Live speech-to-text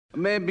A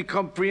man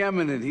become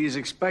preeminent, he is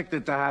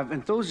expected to have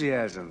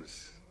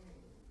enthusiasms.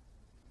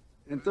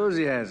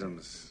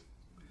 Enthusiasms.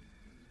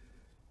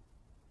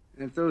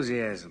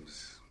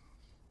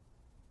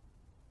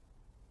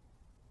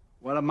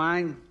 What are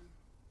mine?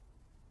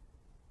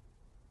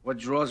 What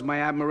draws my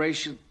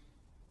admiration?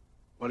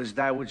 What is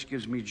that which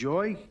gives me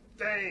joy?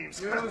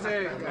 James.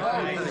 Music.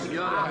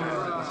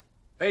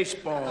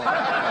 Baseball.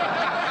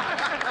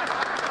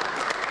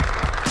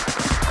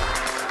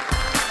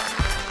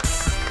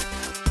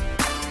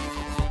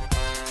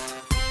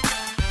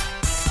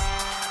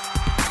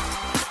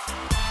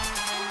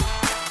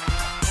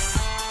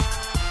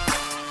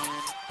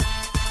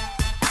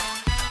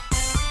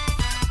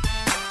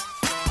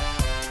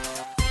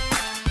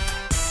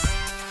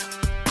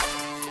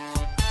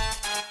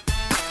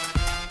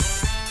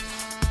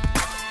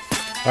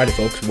 Alrighty,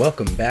 folks,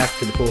 welcome back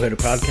to the Pull Hitter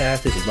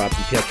Podcast. This is Rob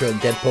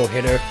DiPietro, Dead Pull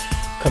Hitter,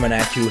 coming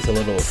at you with a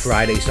little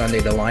Friday,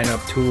 Sunday, the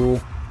lineup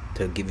tool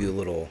to give you a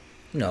little,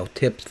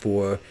 tips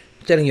for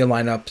setting your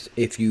lineups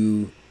if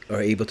you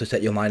are able to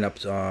set your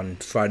lineups on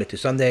Friday to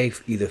Sunday,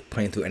 either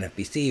playing through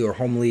NFBC or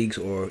home leagues,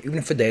 or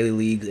even for daily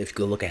leagues, if you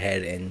go look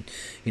ahead and,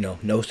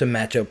 know some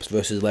matchups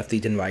versus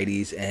lefties and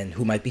righties and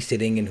who might be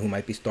sitting and who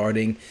might be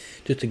starting,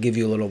 just to give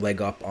you a little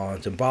leg up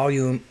on some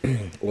volume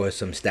or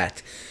some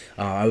stats.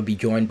 I will be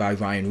joined by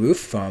Ryan Roof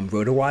from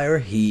RotoWire.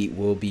 He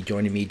will be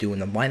joining me doing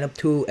the lineup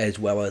tool as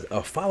well as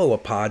a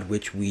follow-up pod,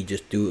 which we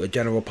just do a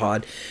general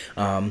pod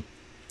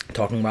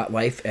talking about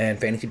life and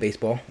fantasy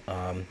baseball.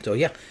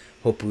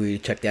 Hopefully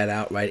check that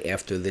out right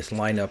after this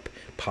lineup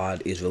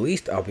pod is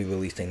released. I'll be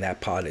releasing that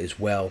pod as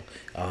well.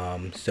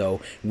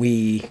 So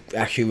we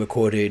actually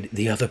recorded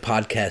the other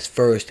podcast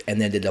first and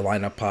then did the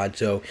lineup pod.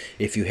 So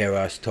if you hear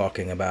us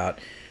talking about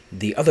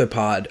the other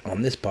pod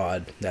on this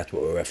pod, that's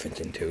what we're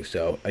referencing to.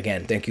 So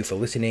again, thank you for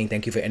listening.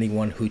 Thank you for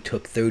anyone who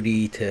took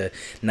 30 to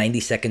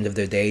 90 seconds of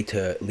their day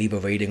to leave a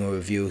rating or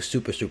review.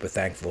 Super, super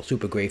thankful,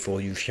 super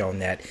grateful. You've shown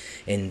that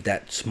in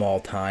that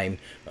small time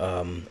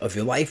of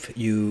your life,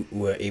 you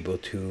were able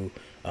to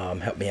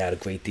help me out a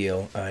great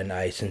deal. And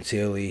I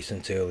sincerely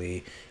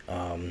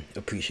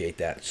appreciate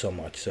that so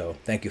much. So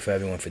thank you for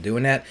everyone for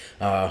doing that.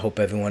 Hope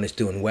everyone is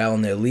doing well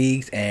in their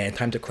leagues, and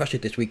time to crush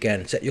it this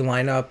weekend. Set your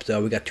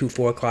lineups. We got 2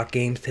 4:00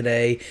 games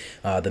today,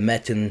 the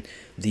Mets and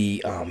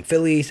the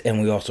Phillies,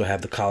 and we also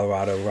have the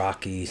Colorado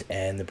Rockies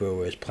and the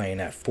Brewers playing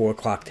at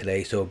 4:00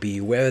 today, so be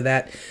aware of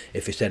that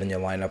if you're setting your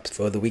lineups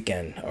for the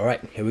weekend. All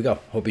right, here we go.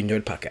 Hope you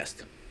enjoyed the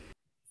podcast.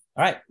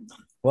 All right,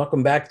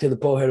 welcome back to the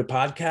Pull Hitter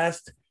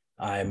Podcast.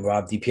 I'm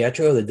Rob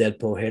DiPietro, the Dead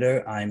Pull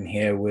Hitter. I'm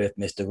here with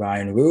Mr.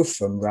 Ryan Roof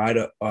from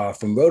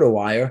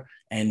RotoWire,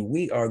 and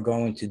we are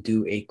going to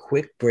do a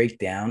quick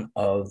breakdown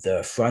of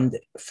the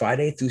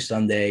Friday through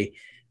Sunday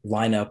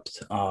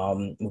lineups.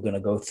 We're going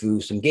to go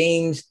through some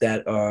games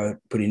that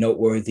are pretty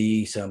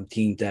noteworthy, some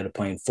teams that are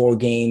playing 4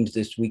 games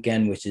this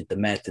weekend, which is the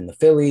Mets and the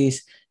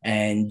Phillies,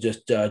 and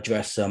just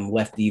address some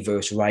lefty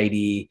versus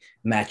righty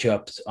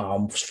matchups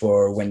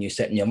for when you're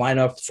setting your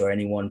lineup for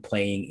anyone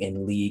playing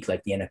in league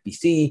like the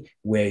NFBC,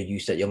 where you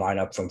set your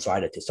lineup from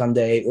Friday to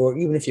Sunday, or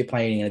even if you're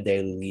playing in a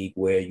daily league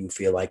where you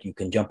feel like you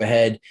can jump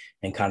ahead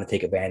and kind of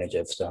take advantage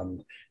of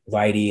some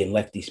righty and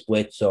lefty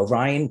split. So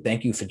Ryan,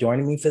 thank you for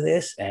joining me for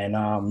this, and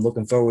I'm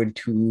looking forward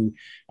to,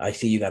 I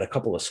see you got a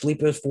couple of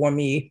sleepers for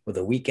me for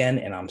the weekend,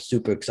 and I'm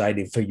super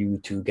excited for you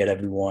to get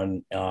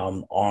everyone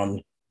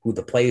on who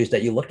the players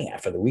that you're looking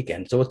at for the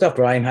weekend. So what's up,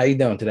 Ryan? How you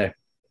doing today?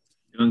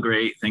 Doing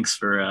great. Thanks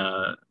for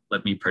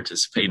letting me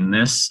participate in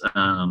this.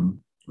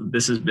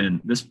 This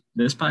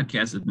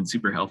podcast has been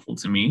super helpful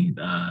to me.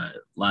 A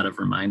lot of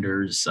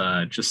reminders,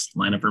 just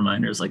lineup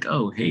reminders like,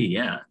 oh, hey,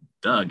 yeah,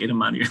 get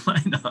him out of your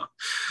lineup.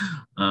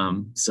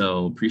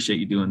 So appreciate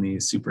you doing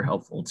these. Super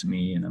helpful to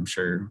me, and I'm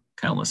sure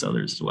countless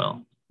others as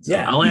well. So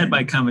yeah, I'll add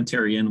my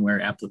commentary in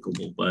where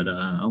applicable, but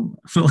I'll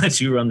let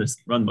you run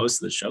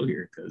most of the show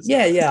here.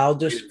 I'll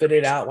just spit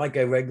it out like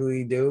I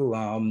regularly do,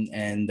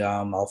 and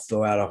I'll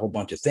throw out a whole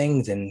bunch of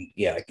things, and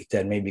like you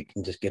said, maybe you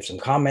can just give some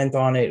comment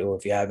on it, or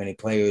if you have any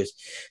players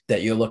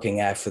that you're looking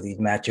at for these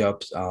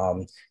matchups.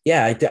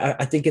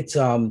 I think it's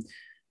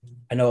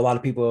I know a lot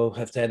of people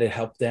have said it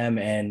helped them,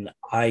 and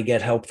I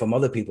get help from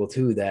other people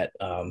too that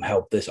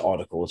help this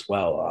article as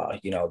well.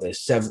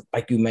 There's several,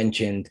 like you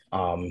mentioned,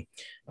 in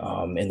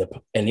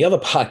the other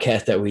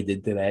podcast that we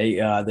did today.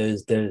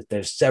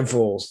 There's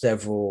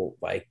several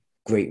like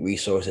great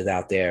resources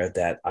out there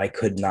that I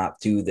could not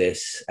do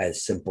this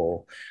as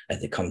simple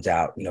as it comes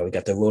out. We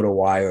got the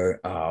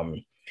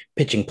RotoWire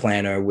pitching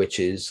planner, which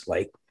is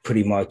like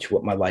pretty much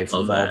what my life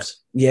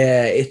revolves.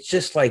 Yeah, it's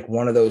just like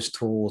one of those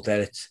tools that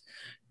it's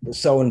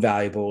so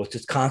invaluable. It's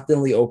just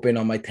constantly open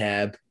on my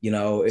tab.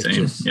 It's Same.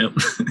 just, yep.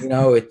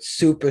 It's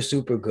super,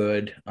 super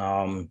good.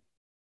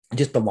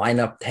 Just the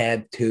lineup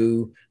tab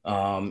too.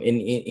 And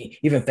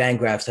even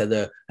Fangraphs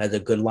has a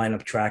good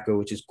lineup tracker,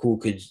 which is cool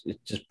because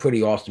it's just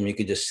pretty awesome. You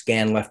could just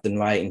scan left and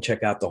right and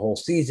check out the whole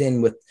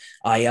season with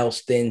IL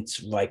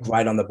stints like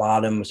right on the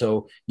bottom.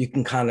 So you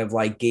can kind of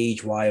like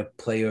gauge why a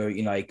player,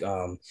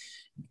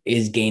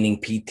 is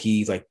gaining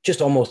PT like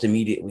just almost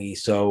immediately.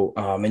 So,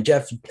 and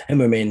Jeff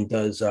Himmerman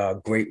does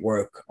great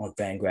work on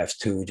Fangraphs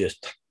too,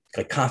 just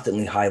like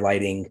constantly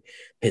highlighting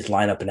his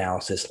lineup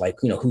analysis, like,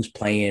 you know, who's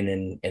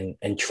playing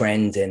and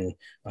trends. And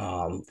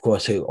of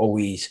course, he'll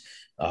always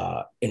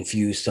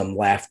infuse some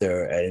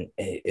laughter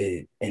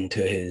into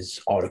his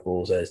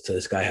articles as to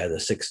this guy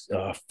has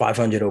a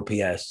 500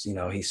 OPS. You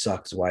know, he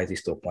sucks. Why is he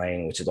still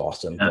playing? Which is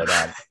awesome. But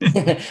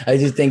I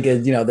just think,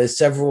 you know, there's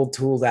several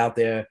tools out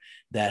there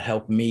that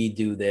help me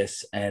do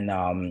this. And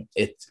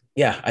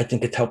I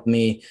think it's helped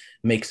me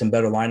make some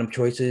better lineup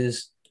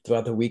choices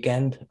throughout the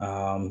weekend.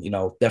 You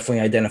know,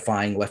 definitely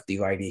identifying lefty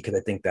righty, because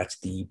I think that's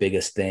the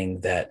biggest thing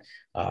that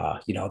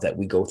you know, that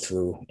we go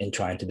through in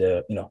trying to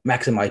do, you know,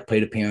 maximize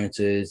plate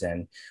appearances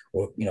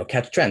or you know,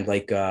 catch trend.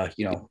 Like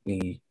you know,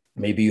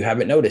 maybe you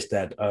haven't noticed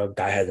that a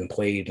guy hasn't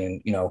played,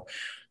 and you know,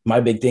 my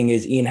big thing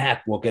is Ian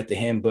Happ. We'll get to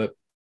him, but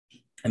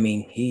I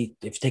mean,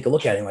 if you take a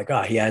look at him, like,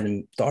 he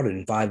hasn't started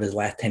in 5 of his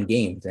last 10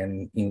 games,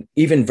 and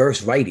even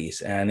versus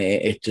righties, and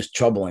it's just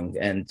troubling.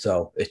 And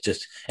so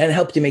and it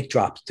helps you make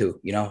drops too.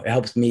 You know, it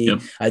helps me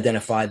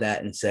identify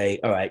that and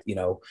say, all right, you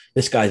know,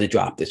 this guy's a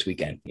drop this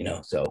weekend, you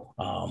know? So,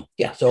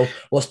 so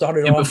we'll start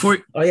it off.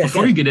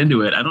 Before you get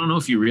into it, I don't know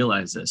if you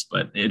realize this,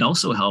 but it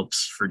also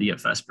helps for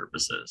DFS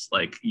purposes.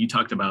 Like you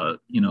talked about,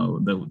 you know,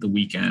 the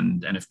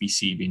weekend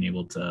NFBC being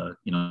able to,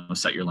 you know,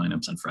 set your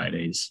lineups on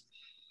Fridays.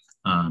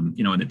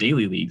 You know, in the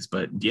daily leagues,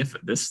 but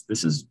this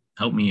has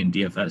helped me in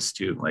DFS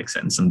too, like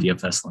setting some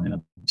DFS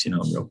lineups, you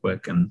know, real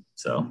quick. And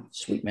so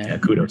sweet, man. Yeah,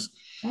 kudos.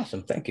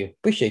 Awesome. Thank you.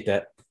 Appreciate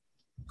that.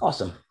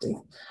 Awesome.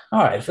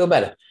 All right. I feel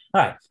better.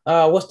 All right.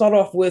 We'll start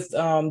off with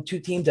 2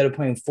 teams that are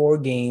playing 4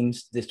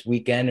 games this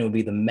weekend. It will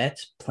be the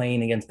Mets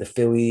playing against the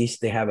Phillies.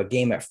 They have a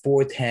game at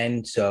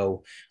 4:10.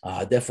 So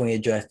definitely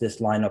address this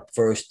lineup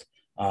first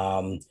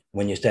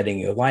when you're setting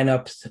your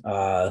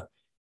lineups.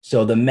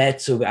 So the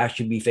Mets will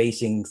actually be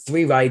facing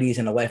 3 righties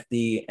and a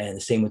lefty, and the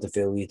same with the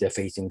Phillies. They're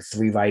facing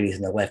 3 righties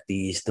and the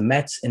lefties. The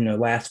Mets in their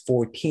last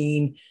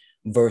 14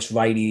 versus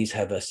righties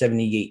have a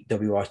 78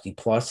 WRC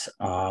plus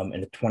and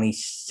a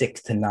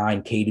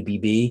 26-9 K to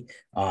BB.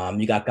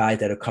 You got guys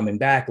that are coming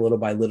back little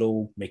by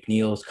little.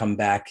 McNeil's come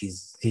back.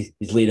 He's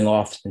leading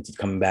off since he's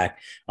coming back.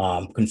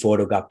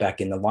 Conforto got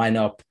back in the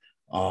lineup.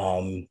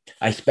 I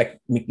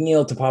expect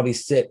McNeil to probably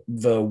sit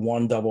the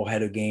 1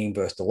 doubleheader game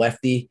versus the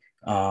lefty.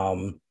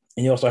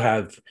 And you also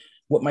have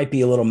what might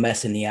be a little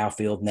mess in the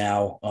outfield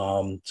now.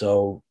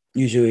 So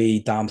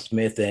usually Dom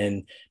Smith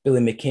and Billy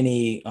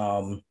McKinney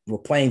were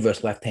playing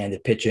versus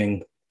left-handed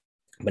pitching.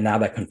 But now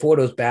that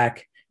Conforto's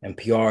back and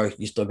PR,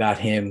 you still got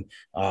him,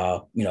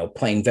 you know,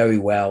 playing very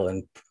well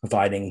and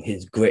providing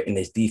his grit and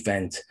his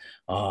defense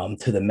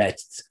to the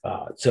Mets.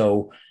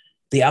 So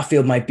the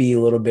outfield might be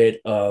a little bit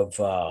of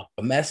a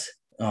mess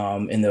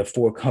in the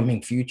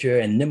forthcoming future.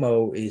 And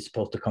Nimmo is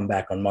supposed to come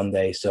back on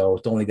Monday, so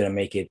it's only going to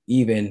make it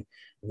even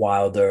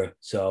wilder.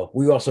 So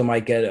we also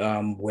might get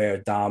where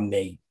Dom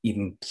may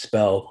even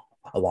spell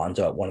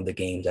Alonso at one of the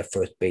games at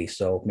first base.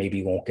 So maybe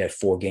you won't get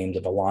 4 games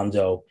of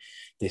Alonso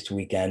this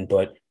weekend.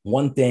 But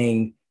one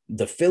thing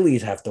the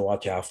Phillies have to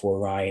watch out for,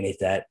 Ryan, is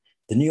that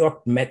the New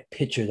York Met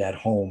pitchers at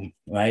home,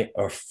 right,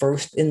 are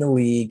first in the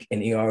league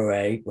in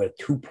ERA with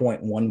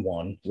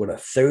 2.11, with a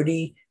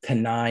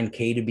 30-9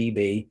 K to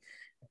BB.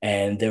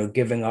 And they're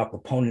giving up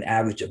opponent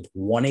average of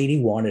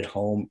 181 at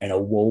home and a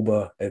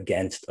WOBA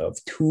against of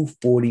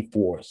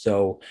 244.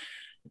 So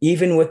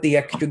even with the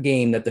extra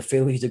game that the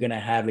Phillies are going to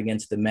have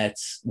against the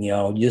Mets, you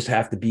know, you just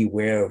have to be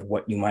aware of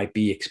what you might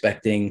be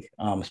expecting,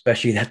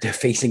 especially that they're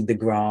facing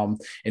DeGrom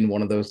in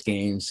one of those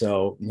games.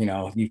 So, you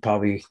know, you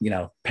probably, you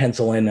know,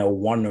 pencil in a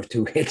 1 or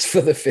 2 hits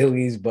for the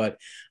Phillies, but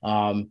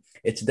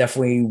it's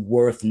definitely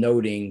worth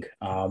noting,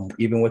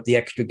 even with the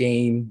extra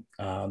game,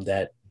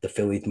 that the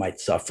Phillies might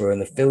suffer.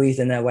 And the Phillies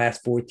in their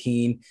last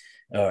 14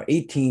 are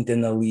 18th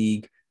in the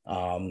league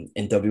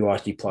in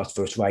WRC plus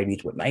versus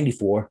righties with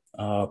 94,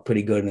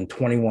 pretty good, and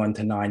 21-9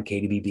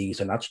 KDBB,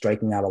 so not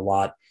striking out a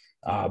lot.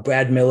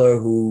 Brad Miller,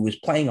 who was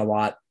playing a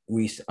lot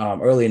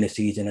early in the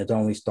season, has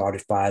only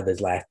started 5 of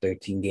his last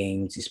 13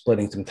 games. He's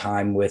splitting some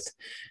time with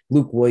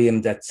Luke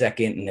Williams at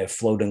second, and they're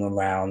floating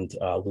around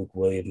Luke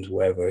Williams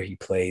wherever he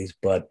plays.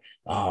 But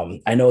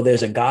I know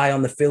there's a guy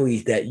on the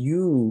Phillies that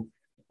you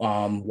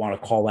want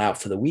to call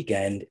out for the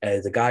weekend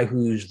as a guy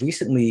who's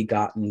recently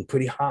gotten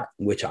pretty hot,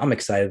 which I'm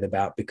excited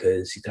about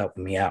because he's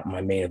helping me out in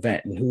my main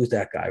event. And who's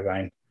that guy,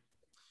 Ryan?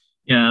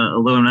 Yeah,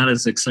 although I'm not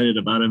as excited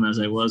about him as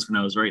I was when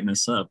I was writing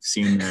this up,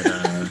 seeing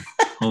that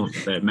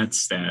that Mets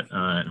stat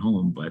at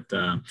home. But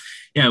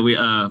we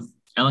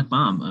Alec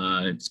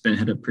Baum, it's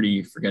had a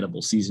pretty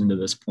forgettable season to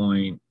this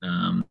point,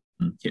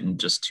 hitting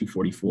just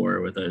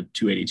 244 with a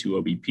 282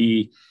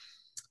 OBP.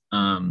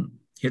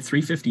 Hit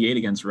 358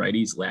 against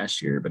righties last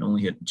year, but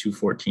only hit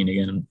 214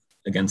 again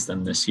against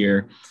them this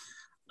year.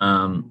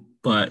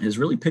 But has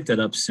really picked it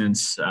up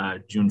since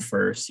June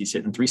 1st. He's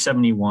hitting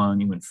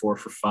 371. He went 4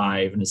 for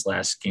 5 in his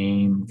last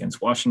game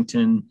against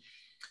Washington.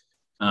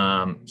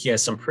 He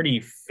has some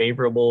pretty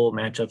favorable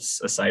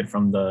matchups aside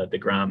from the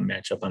DeGrom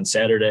matchup on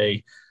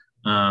Saturday.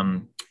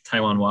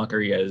 Taiwan Walker,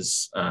 he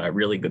has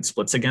really good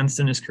splits against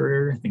in his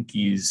career. I think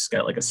he's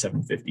got like a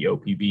 750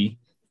 OPB,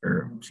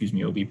 or excuse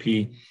me,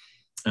 OBP,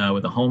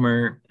 with a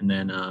homer. And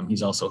then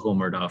he's also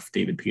homered off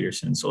David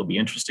Peterson. So it'll be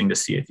interesting to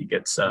see if he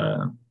gets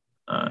the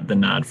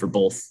nod for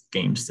both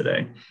games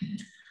today.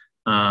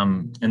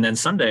 And then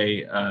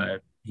Sunday,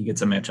 he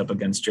gets a matchup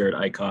against Jared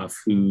Eichhoff,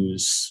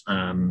 who's,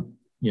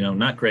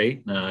 not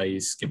great.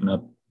 He's he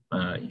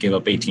gave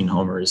up 18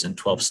 homers in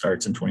 12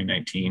 starts in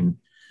 2019.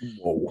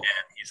 Whoa. And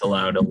he's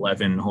allowed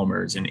 11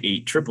 homers in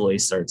 8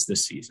 AAA starts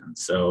this season.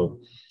 So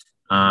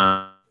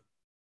Bomb's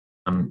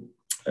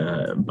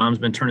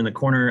been turning the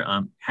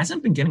corner.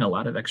 Hasn't been getting a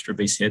lot of extra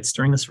base hits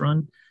during this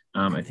run.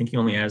 I think he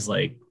only has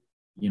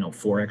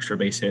 4 extra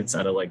base hits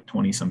out of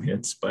 20 some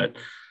hits, but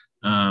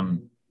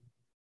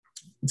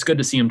it's good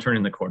to see him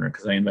turning the corner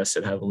because I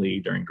invested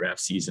heavily during draft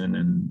season,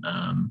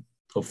 and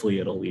hopefully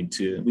it'll lead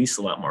to at least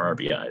a lot more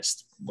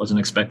RBIs. Wasn't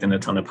expecting a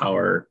ton of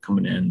power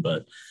coming in,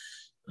 but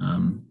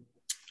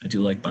I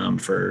do like Bomb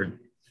for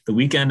the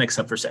weekend,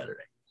 except for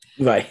Saturday.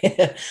 Right.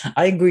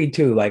 I agree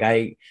too.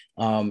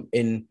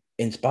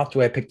 In spots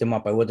where I picked him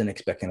up, I wasn't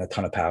expecting a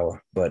ton of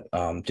power, but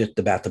just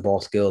the bat to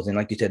ball skills. And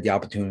like you said, the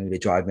opportunity to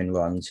drive in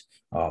runs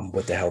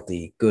with the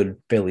healthy, good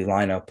Philly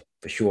lineup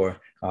for sure.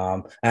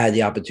 I had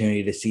the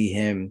opportunity to see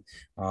him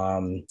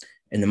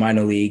in the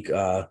minor league,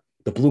 the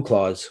Blue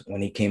Claws,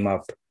 when he came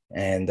up,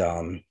 and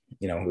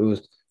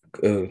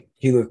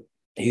he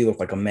looked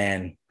like a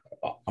man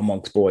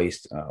amongst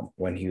boys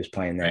when he was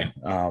playing there.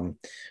 Right.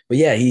 But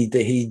yeah, he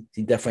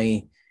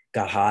definitely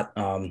got hot.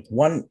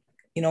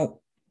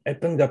 It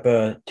brings up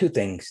 2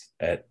 things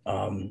that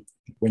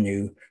when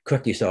you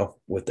correct yourself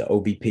with the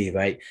OBP,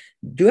 right?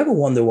 Do you ever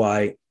wonder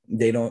why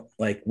we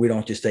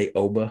don't just say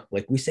OBA?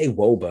 We say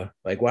WOBA.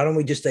 Why don't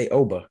we just say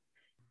OBA?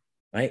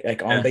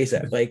 Right? On base.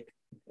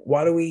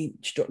 Why do we?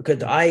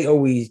 Because I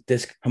always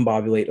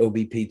discombobulate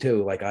OBP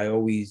too. I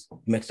always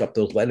mix up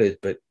those letters,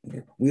 but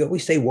we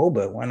always say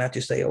WOBA. Why not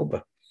just say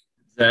OBA?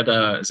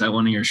 Is that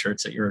one of your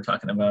shirts that you were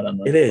talking about on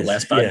the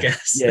last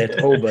podcast? Yeah,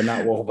 it's OBA,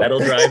 not WOBA. That'll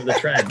drive the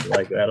trend.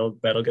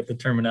 That'll get the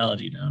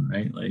terminology down,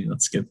 right?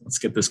 Let's get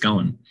this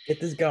going.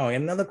 Get this going.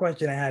 Another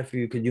question I have for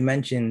you, because you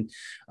mentioned,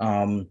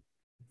 I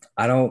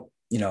don't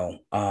know.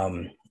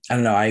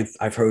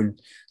 I've heard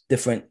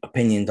different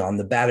opinions on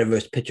the batter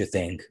versus pitcher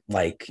thing.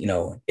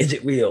 Is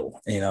it real?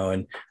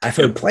 And I've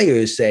heard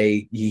players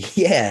say,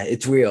 yeah,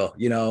 it's real.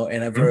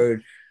 And I've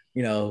heard,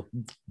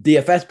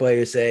 DFS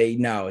players say,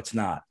 no, it's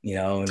not.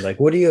 And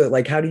what do you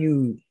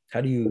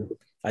how do you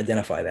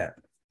identify that?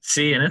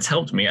 See, and it's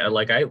helped me.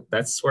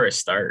 That's where I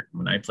start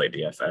when I play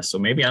DFS. So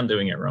maybe I'm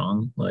doing it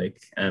wrong.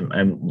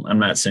 I'm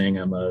not saying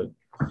I'm a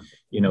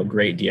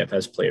great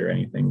DFS player or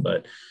anything,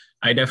 but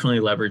I definitely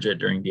leverage it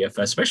during DFS,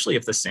 especially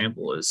if the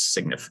sample is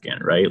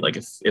significant, right?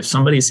 If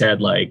somebody's had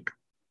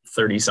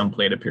 30 some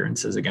plate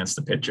appearances against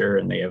the pitcher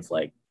and they have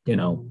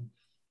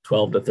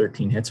 12 to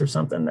 13 hits or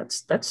something,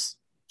 that's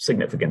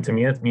significant to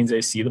me. It means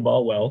they see the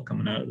ball well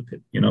coming out of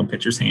the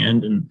pitcher's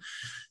hand, and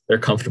they're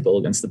comfortable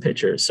against the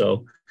pitcher.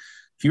 So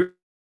if you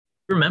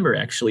remember,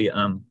 actually,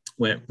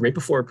 when right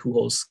before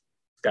Pujols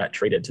got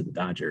traded to the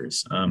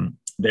Dodgers,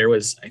 there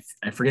was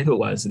I forget who it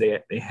was.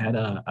 They had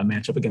a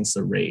matchup against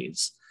the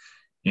Rays,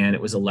 and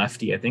it was a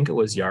lefty. I think it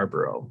was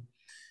Yarbrough,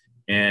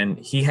 and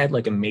he had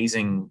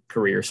amazing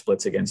career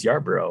splits against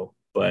Yarbrough,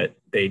 but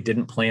they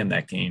didn't play him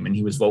that game, and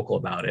he was vocal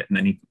about it. And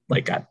then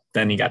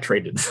he got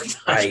traded to the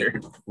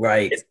Dodgers.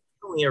 Right. It's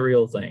definitely a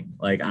real thing.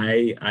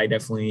 I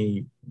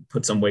definitely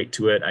put some weight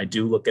to it. I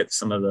do look at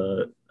some of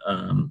the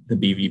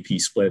BVP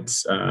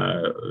splits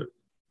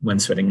when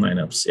setting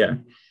lineups. Yeah.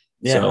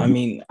 Yeah. So,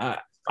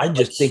 I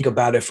just think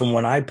about it from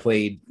when I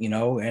played,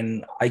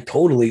 and I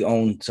totally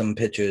owned some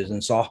pitchers in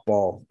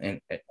softball and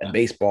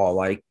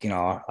baseball. I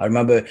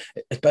remember,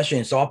 especially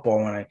in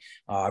softball, when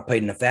I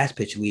played in the fast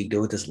pitch league, there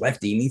was this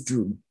lefty and he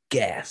threw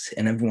gas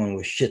and everyone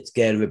was shit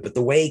scared of it. But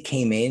the way it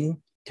came in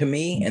to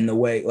me, and the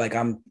way,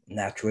 I'm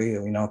naturally,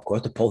 of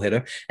course, a pull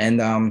hitter. And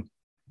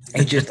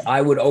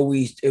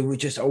it was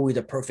just always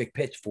a perfect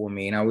pitch for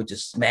me, and I would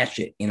just smash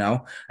it, and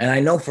I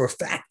know for a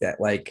fact that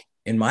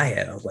in my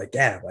head, I was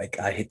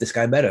I hit this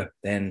guy better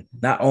than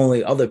not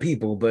only other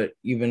people, but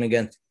even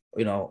against,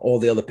 all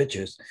the other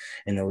pitchers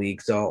in the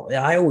league. So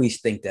yeah, I always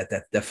think that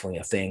that's definitely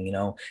a thing,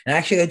 and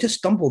actually I just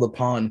stumbled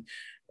upon,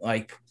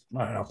 I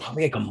don't know,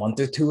 probably a month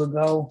or 2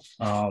 ago,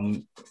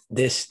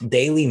 this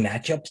daily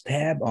matchups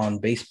tab on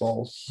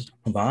Baseball's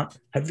Savant.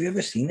 Have you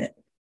ever seen it?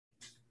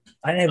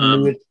 I never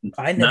knew it.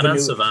 Not on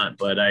Savant,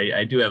 but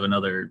I do have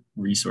another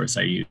resource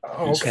I use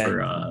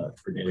for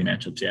daily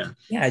matchups. Yeah.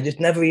 Yeah, I just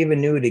never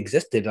even knew it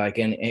existed.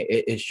 And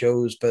it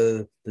shows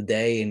for the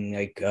day and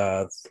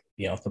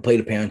the plate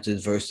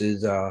appearances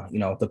versus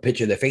the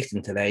pitcher they're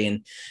facing today,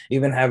 and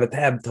even have a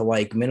tab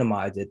to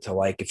minimize it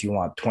to if you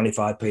want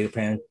 25 plate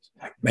appearances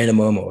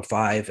minimum or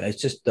 5.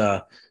 It's just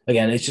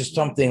again, it's just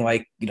something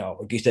like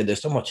you said,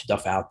 there's so much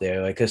stuff out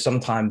there. Because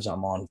sometimes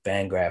I'm on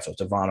Fangraphs or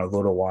Savant or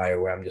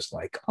RotoWire where I'm just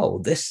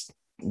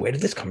where did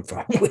this come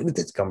from? Where did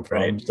this come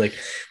from? Right. It's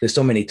there's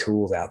so many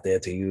tools out there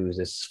to use.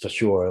 It's for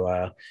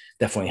sure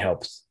definitely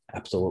helps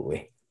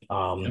Absolutely.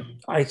 All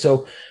right,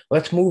 so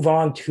let's move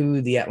on to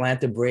the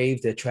Atlanta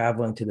Braves. They're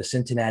traveling to the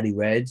Cincinnati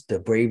Reds. The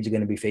Braves are going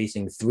to be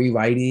facing three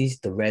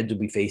righties. The Reds will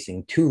be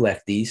facing two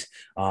lefties.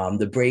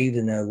 The Braves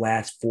in their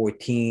last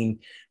 14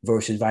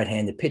 versus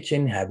right-handed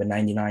pitching have a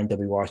 99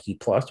 WRC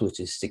plus, which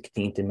is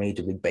 16th in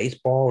Major League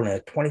Baseball, and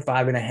a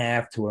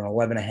 25.5 to an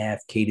 11.5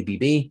 K to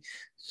BB.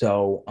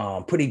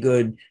 So pretty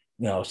good,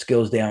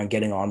 skills there on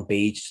getting on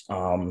base.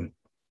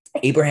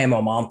 Abraham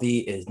Almonte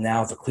is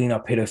now the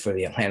cleanup hitter for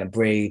the Atlanta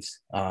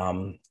Braves.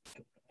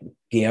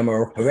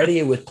 Guillermo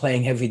Heredia was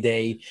playing every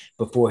day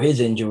before his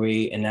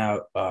injury, and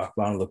now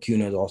Ronald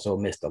Acuna has also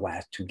missed the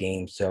last two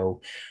games. So,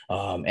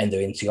 Ender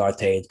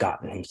Inciarte has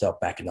gotten himself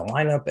back in the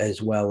lineup,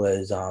 as well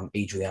as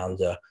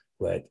Adrianza,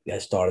 who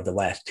has started the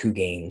last two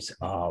games.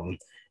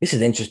 This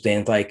is interesting.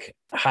 It's like,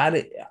 I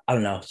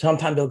don't know.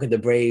 Sometimes I look at the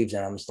Braves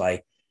and I'm just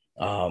like,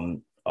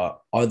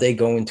 are they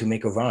going to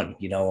make a run?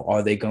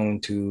 Are they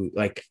going to,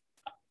 like,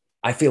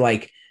 I feel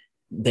like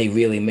they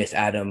really miss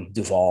Adam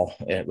Duvall,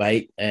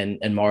 right? And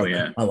Mark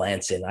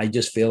Melanson. I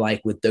just feel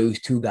like with those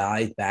two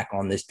guys back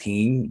on this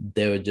team,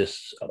 they're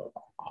just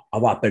a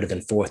lot better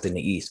than fourth in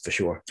the East for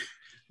sure.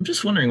 I'm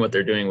just wondering what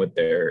they're doing with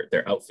their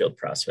outfield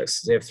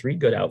prospects. They have three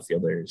good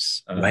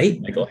outfielders, right?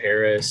 Michael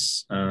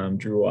Harris,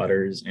 Drew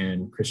Waters,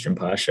 and Christian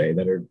Pache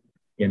that are,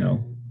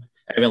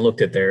 I haven't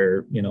looked at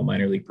their,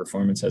 minor league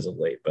performance as of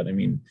late, but I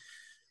mean,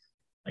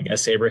 I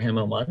guess Abraham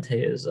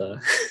Almonte is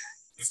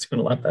he's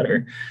doing a lot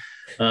better.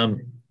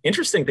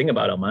 Interesting thing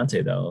about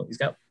Almonte, though, he's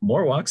got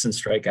more walks and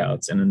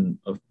strikeouts and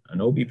an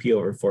OBP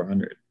over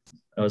 400.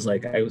 I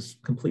was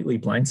completely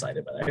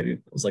blindsided by that. I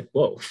was like,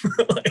 whoa,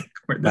 like,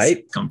 where'd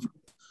this come from?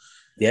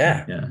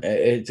 Yeah.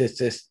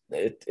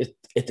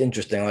 It's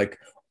interesting. Like,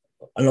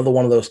 another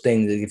one of those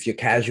things, if you're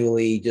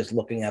casually just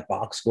looking at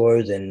box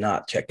scores and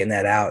not checking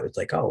that out, it's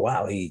like, oh,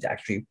 wow, he's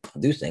actually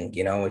producing.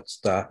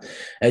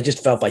 It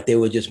just felt like they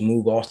would just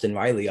move Austin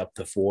Riley up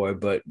to 4,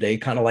 but they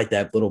kind of like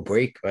that little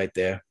break right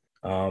there.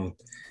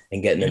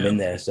 And getting them in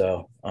there.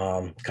 So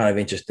kind of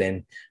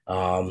interesting.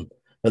 But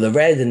the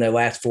Reds in their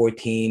last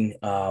 14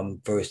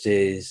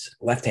 versus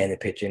left-handed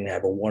pitching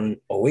have a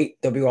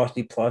 108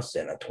 WRC plus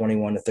and a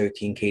 21 to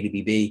 13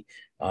 KDBB.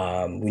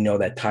 We know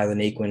that Tyler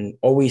Naquin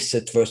always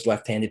sits versus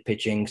left-handed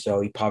pitching, so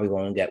he probably will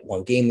only get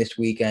one game this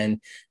weekend.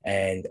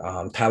 And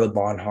Tyler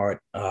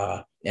Barnhart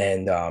Tucker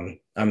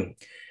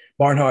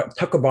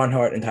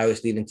Barnhart and Tyler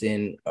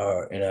Stevenson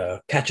are in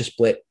a catcher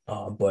split,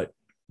 but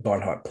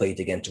Barnhart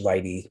plays against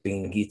righties,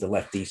 being he's the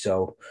lefty,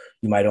 so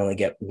you might only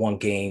get one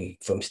game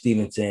from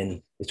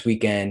Stevenson this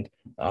weekend,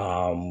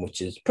 which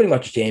is pretty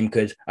much a shame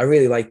because I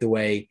really like the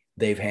way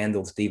they've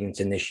handled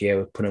Stevenson this year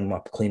with putting him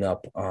up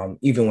cleanup,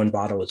 even when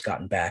Votto has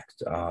gotten back.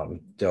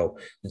 So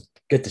it's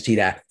good to see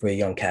that for a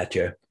young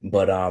catcher.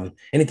 But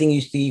anything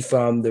you see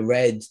from the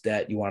Reds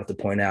that you wanted to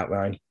point out,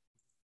 Ryan?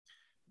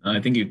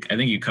 I think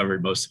you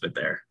covered most of it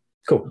there.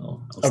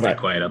 Cool. I'll stay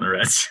quiet on the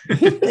Reds.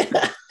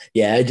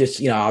 Yeah,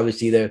 just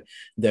obviously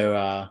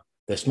they're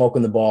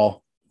smoking the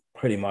ball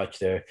pretty much.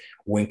 Their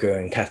Winker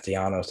and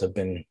Castellanos have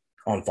been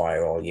on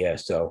fire all year.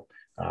 So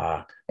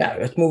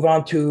let's move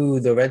on to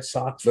the Red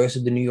Sox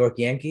versus the New York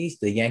Yankees.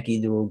 The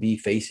Yankees will be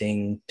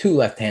facing two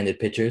left-handed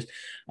pitchers.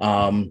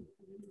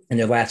 In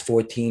their last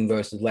 14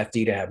 versus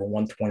lefty, they have a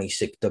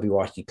 126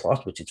 WRC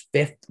plus, which is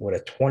fifth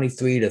with a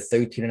 23 to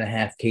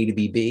 13.5 K to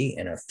BB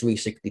and a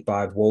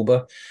 365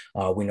 WOBA.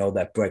 We know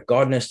that Brett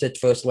Gardner sits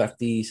versus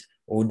lefties.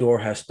 Odor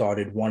has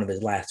started one of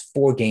his last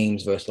 4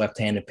 games versus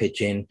left-handed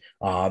pitching,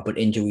 but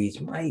injuries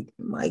might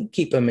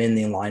keep him in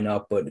the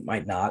lineup, but it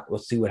might not. We'll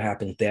see what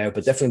happens there,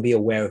 but definitely be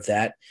aware of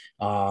that.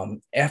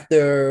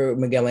 After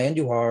Miguel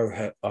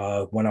Andujar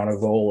went on a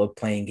roll of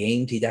playing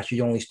games, he's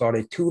actually only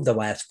started 2 of the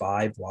last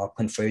 5, while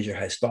Clint Frazier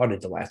has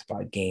started the last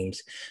 5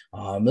 games.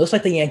 It looks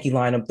like the Yankee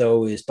lineup,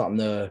 though, is starting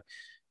to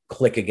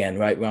click again,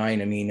 right,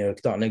 Ryan? I mean, they're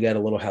starting to get a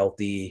little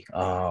healthy.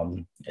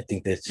 I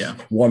think that's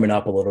warming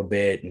up a little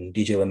bit, and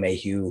DJ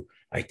LeMahieu,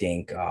 I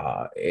think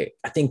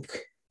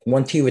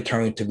once he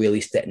returns to really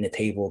setting the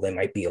table, there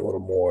might be a little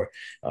more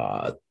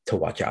to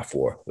watch out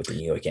for with the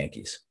New York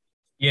Yankees.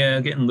 Yeah,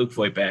 getting Luke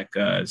Voit back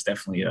is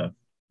definitely a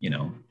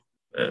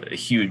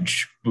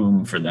huge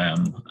boom for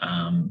them.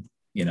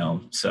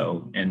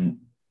 So and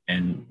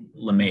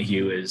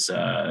LeMahieu is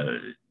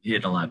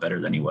hitting a lot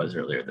better than he was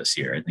earlier this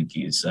year. I think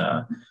he's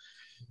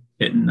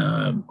hitting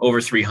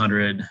over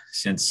 300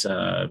 since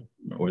over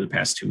the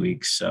past 2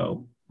 weeks.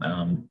 So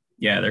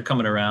they're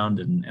coming around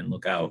and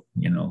look out,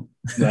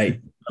 Right.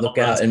 Look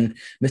out. And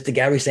Mr.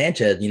 Gary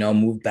Sanchez,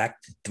 moved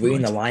back to 3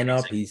 in the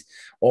lineup. He's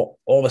all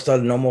of a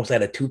sudden almost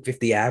at a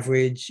 250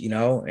 average,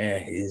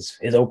 and his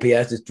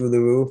OPS is through the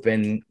roof,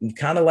 and he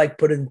kind of like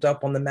put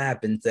himself on the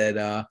map and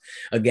said,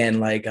 again,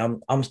 like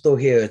I'm still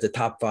here as a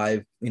top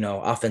 5,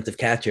 offensive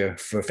catcher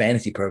for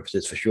fantasy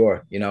purposes for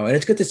sure, and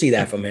it's good to see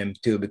that from him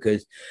too,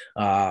 because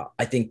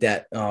I think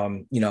that,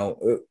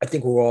 I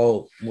think we're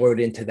all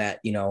lured into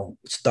that,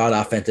 start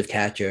offensive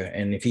catcher.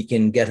 And if he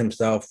can get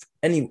himself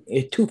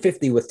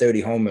 250 with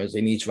 30 homers,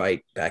 and he's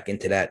right back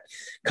into that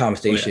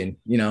conversation,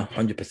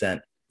 100%.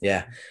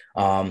 Yeah.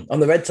 On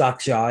the Red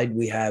Sox side,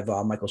 we have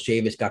Michael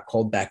Chavis got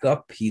called back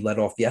up. He led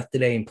off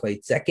yesterday and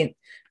played second.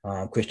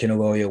 Christian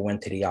Arroyo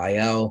went to the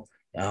IL.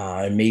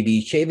 And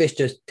maybe Chavis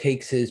just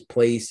takes his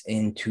place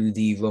into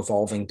the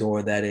revolving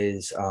door that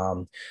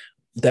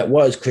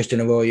was Christian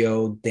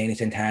Arroyo, Danny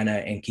Santana,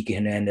 and Kike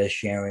Hernandez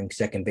sharing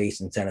second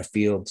base and center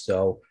field.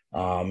 So,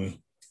 yeah,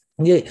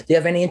 do you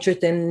have any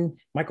interest in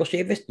Michael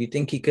Chavis? Do you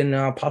think he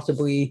can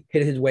possibly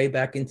hit his way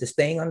back into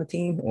staying on the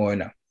team or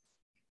no?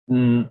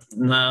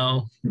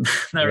 No, not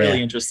Yeah.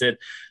 really interested.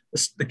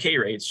 The K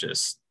rate's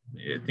just,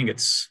 I think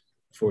it's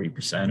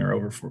 40% or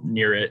over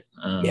near it.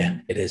 Yeah,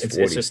 it is.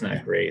 It's just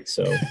not great.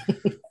 So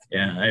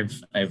yeah,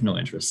 I have no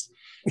interest.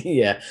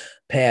 Yeah,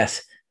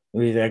 pass.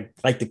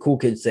 Like the cool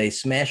kids say,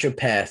 smash or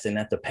pass, and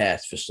that's a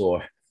pass for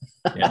sure.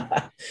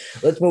 Yeah.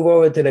 Let's move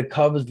over to the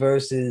Cubs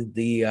versus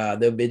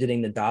they're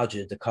visiting the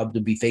Dodgers. The Cubs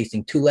will be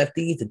facing 2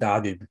 lefties. The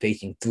Dodgers will be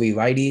facing 3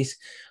 righties.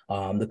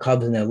 The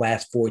Cubs in their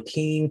last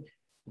 14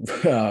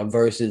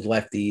 versus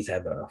lefties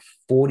have a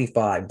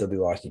 45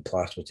 WRC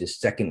plus, which is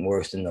second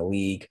worst in the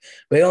league.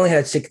 But they only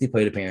had 60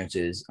 plate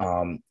appearances.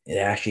 They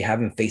actually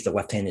haven't faced a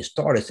left-handed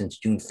starter since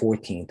June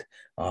 14th.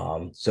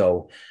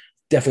 So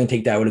definitely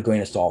take that with a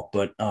grain of salt,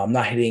 but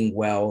not hitting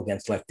well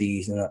against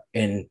lefties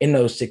in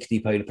those 60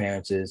 plate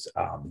appearances.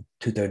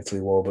 233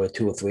 WOBA,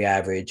 203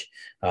 average.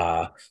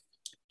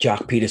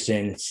 Jock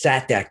Peterson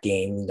sat that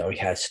game. He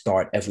has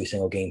start every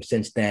single game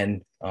since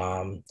then.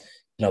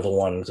 Another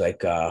one was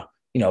like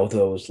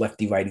those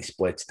lefty righty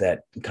splits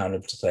that kind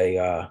of say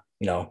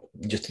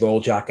just roll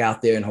Jock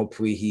out there and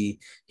hopefully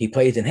he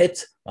plays and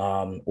hits.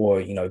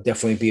 Or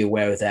definitely be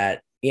aware of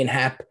that. Ian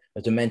Happ,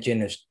 as I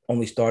mentioned, has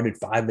only started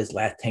 5 of his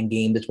last 10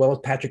 games, as well as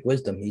Patrick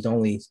Wisdom. He's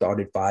only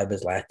started 5 of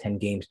his last 10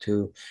 games,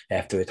 too,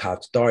 after his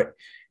hot start.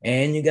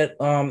 And you got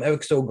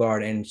Eric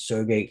Sogard and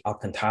Sergey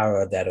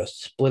Alcantara that are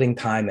splitting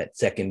time at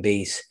second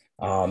base.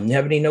 You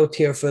have any notes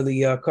here for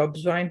the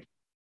Cubs, Ryan?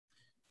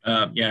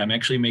 Yeah, I'm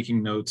actually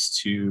making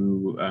notes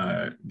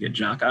to get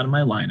Jock out of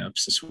my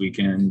lineups this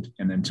weekend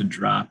and then to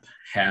drop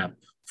Hap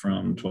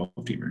from 12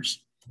 teamers.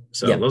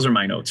 So Those are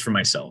my notes for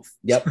myself.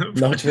 Yep.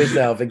 Notes for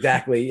yourself.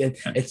 Exactly. And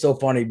it's so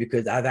funny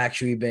because I've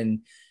actually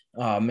been,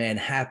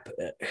 Hap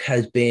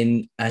has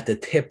been at the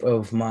tip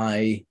of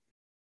my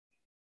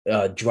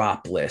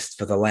drop list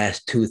for the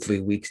last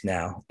 2-3 weeks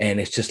now. And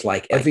it's just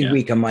like every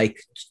week I'm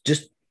like,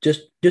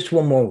 just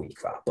one more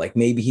week, Rob. Like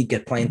maybe he'd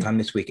get playing time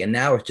this week. And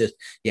now it's just,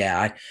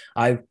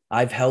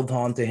 I've held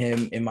on to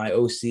him in my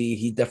OC.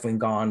 He's definitely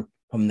gone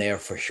from there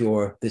for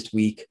sure this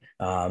week.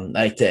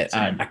 Like that,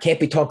 I can't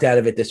be talked out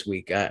of it this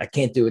week. I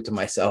can't do it to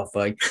myself.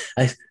 Like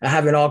I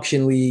have an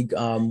auction league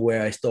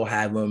where I still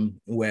have him,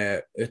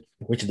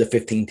 which is the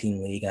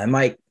 15-team league. I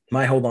might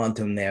hold on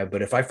to him there,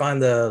 but if I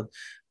find a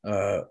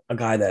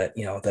guy that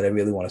that I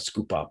really want to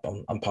scoop up,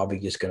 I'm probably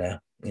just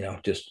gonna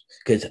just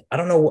because I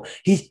don't know,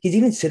 he's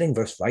even sitting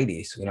versus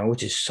righties,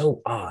 which is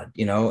so odd,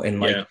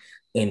 and like. Yeah.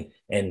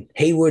 And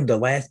Hayward, the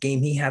last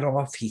game he had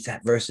off, he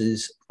sat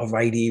versus a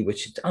righty,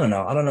 which I don't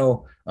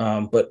know.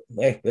 But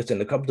hey, listen,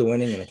 the Cubs are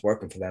winning and it's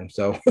working for them.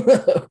 So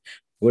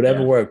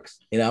whatever works,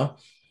 Yeah.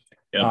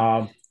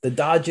 The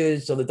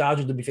Dodgers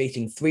will be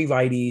facing 3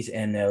 righties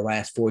and their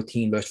last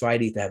 14 versus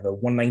righties. They have a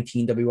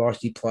 119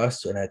 WRC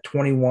plus and a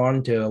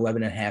 21 to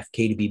 11.5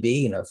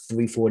 KDBB and a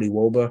 340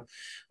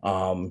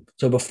 WOBA.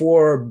 So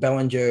before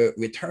Bellinger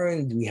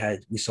returned,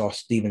 we saw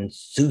Steven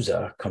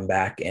Souza come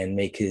back and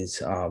make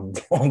his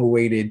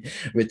long-awaited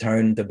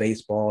return to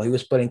baseball. He was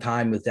splitting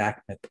time with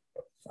Zach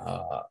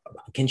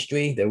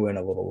Kinstry. They were in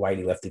a little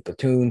righty-lefty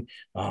platoon,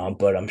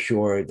 but I'm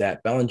sure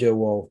that Bellinger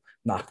will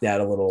knock that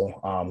a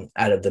little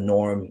out of the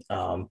norm.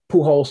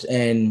 Pujols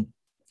and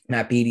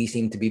Matt Beaty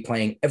seem to be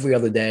playing every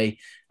other day,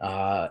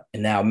 and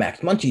now Max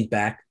Muncy's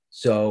back,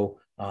 so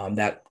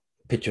that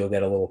pitcher will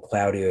get a little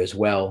cloudier as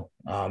well.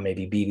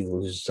 Maybe Beaty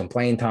loses some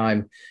playing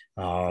time,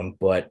 and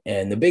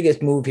the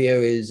biggest move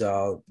here is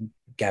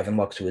Gavin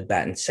Lux, who was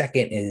batting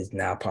second, is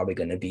now probably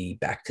going to be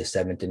back to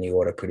 7th in the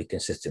order pretty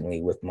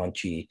consistently with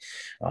Muncy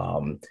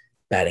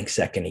batting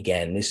second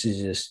again. This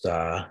is just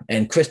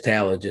and Chris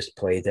Taylor just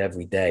plays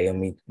every day. I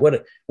mean,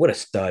 what a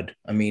stud.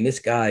 I mean, this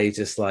guy is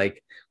just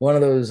like one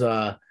of those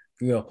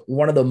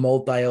one of the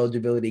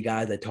multi-eligibility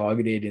guys I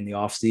targeted in the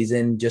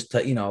offseason just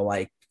to,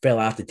 like fill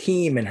out the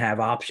team and have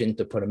options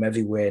to put him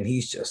everywhere. And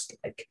he's just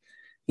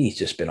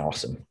been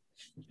awesome.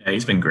 Yeah,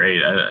 he's been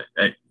great.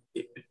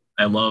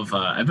 I love,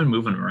 I've been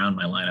moving around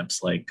my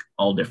lineups, like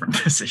all different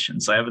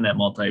positions. So having that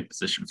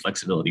multi-position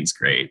flexibility is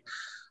great.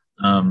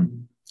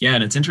 Yeah.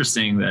 And it's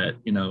interesting that,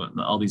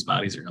 all these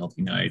bodies are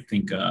healthy now. I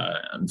think,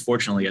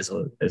 unfortunately, as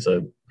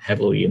a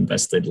heavily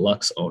invested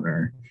Lux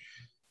owner,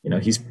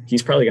 he's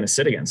probably going to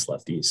sit against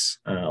lefties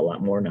a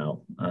lot more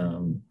now.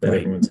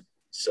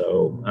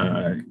 So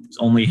he's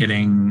only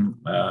hitting,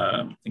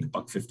 I think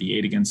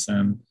 $158 against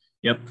them.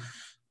 Yep.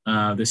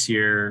 This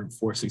year,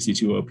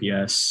 462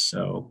 OPS.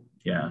 So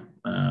yeah,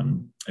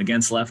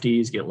 against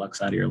lefties, get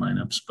Lux out of your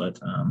lineups. But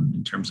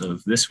in terms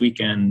of this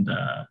weekend,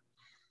 I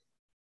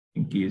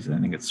think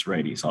it's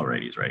righties, all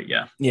righties, right?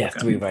 Yeah. Yeah, okay.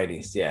 3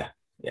 righties. Yeah.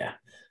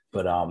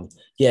 But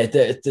yeah,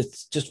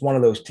 it's just one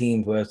of those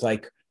teams where it's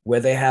like where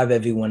they have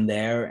everyone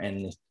there,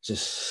 and it's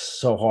just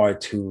so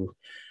hard to.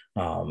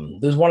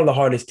 This is one of the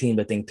hardest teams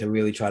I think to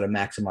really try to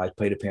maximize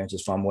plate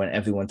appearances from when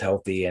everyone's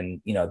healthy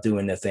and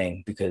doing their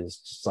thing, because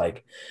it's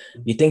like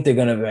you think they're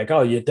gonna be like,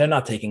 oh, they're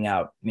not taking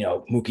out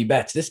Mookie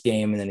Betts this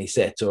game and then he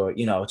sits, or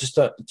just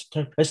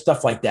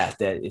stuff like that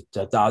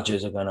the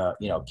Dodgers are gonna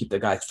keep the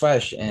guys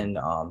fresh, and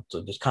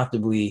so just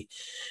constantly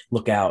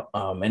look out,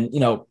 and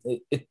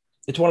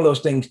it's one of those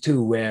things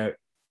too where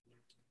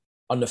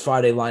on the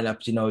Friday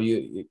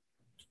lineups,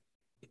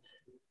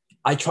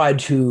 I tried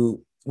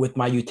to, with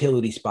my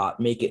utility spot,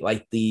 make it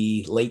like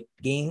the late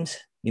games,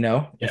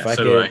 if I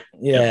could.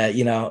 Yeah,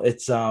 yep.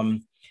 It's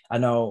I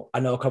know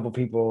a couple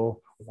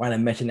people when I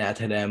mentioned that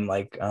to them,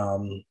 like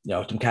some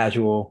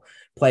casual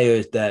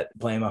players that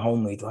play in my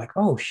home league, like,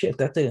 oh shit,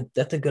 that's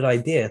a good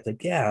idea. It's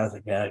like, yeah, I was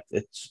like, yeah,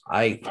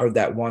 I heard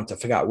that once. I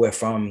forgot where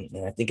from,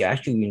 and I think I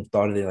actually even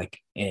started it like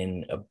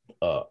in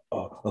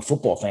a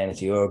football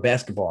fantasy or a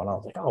basketball, and I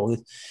was like, oh,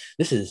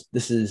 this is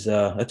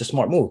that's a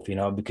smart move,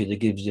 because it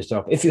gives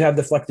yourself, if you have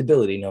the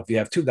flexibility, if you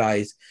have two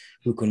guys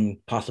who can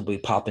possibly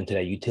pop into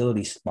that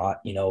utility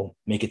spot,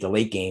 make it the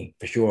late game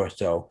for sure.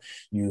 So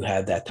you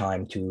have that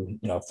time to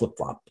flip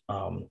flop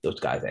those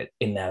guys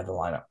in and out of the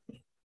lineup.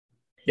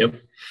 Yep.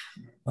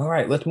 All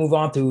right, let's move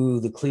on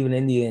to the Cleveland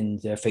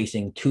Indians. They're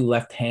facing two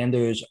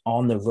left-handers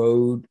on the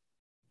road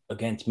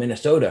against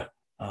Minnesota.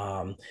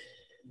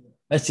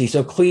 Let's see.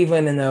 So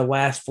Cleveland in the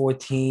last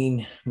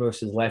 14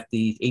 versus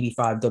lefties,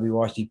 85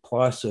 WRC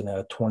plus and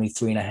a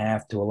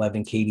 23.5 to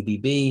 11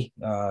 KDBB,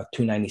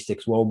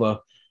 296 WOBA.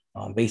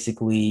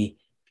 Basically,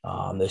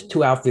 there's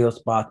two outfield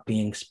spots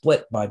being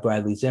split by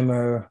Bradley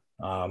Zimmer,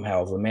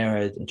 Harold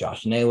Ramirez, and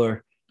Josh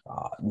Naylor.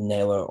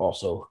 Naylor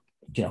also,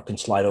 can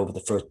slide over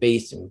the first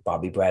base, and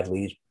Bobby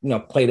Bradley's,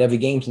 played every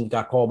game since he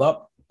got called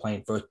up,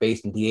 playing first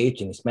base and DH,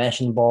 and he's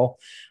smashing the ball.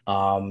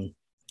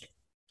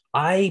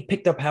 I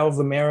picked up Harold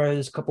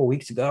Ramirez a couple of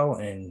weeks ago,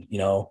 and,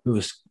 there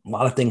was a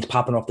lot of things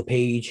popping off the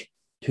page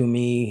to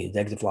me, his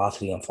exit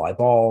velocity on fly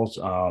balls,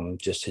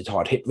 just his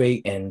hard hit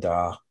rate. And,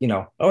 I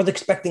was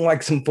expecting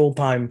like some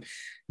full-time,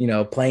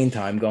 playing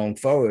time going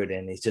forward,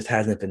 and it just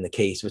hasn't been the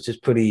case, which is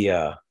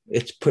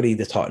it's pretty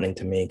disheartening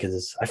to me,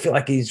 because I feel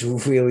like he's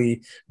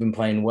really been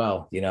playing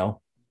well, Yeah,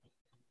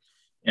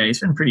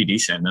 he's been pretty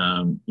decent.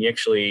 He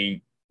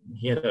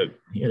had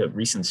a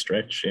recent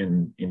stretch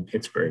in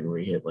Pittsburgh where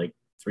he had like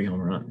 3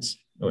 home runs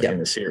in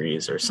the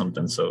series or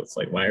something. So it's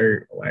like, why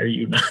are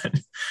you not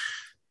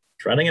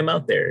trotting him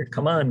out there?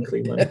 Come on,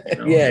 Cleveland.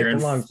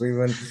 Come on,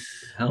 Cleveland.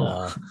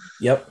 Hell.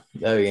 Yep,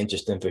 very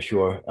interesting for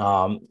sure.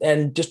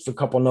 And just a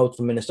couple notes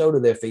from Minnesota,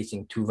 they're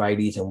facing 2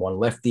 righties and 1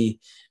 lefty.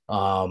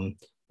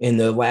 In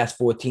the last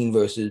 14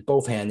 versus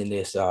both handing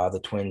this,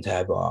 the Twins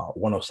have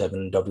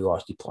 107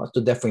 WRC plus.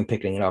 So definitely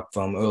picking it up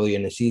from earlier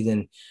in the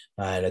season,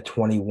 and a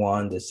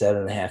 21 to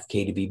 7.5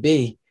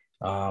 KDBB,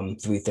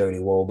 330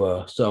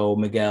 WOBA. So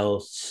Miguel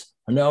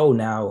Sano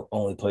now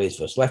only plays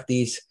for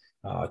lefties.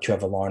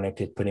 Trevor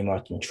Larnach is pretty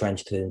much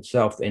entrenched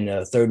himself in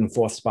the 3rd and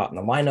 4th spot in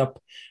the lineup,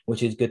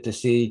 which is good to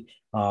see.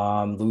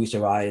 Luis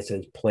Arias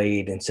has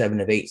played in 7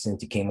 of 8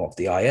 since he came off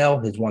the IL.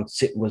 His one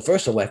sit was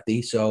versus a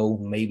lefty, so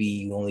maybe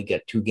you only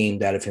get 2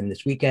 games out of him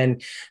this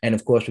weekend. And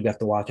of course, we got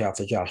to watch out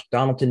for Josh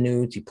Donaldson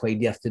news. He played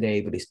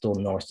yesterday, but he's still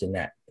nursed in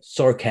that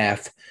sore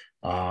calf.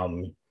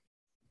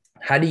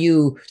 How do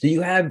you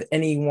have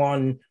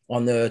anyone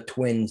on the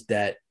Twins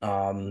that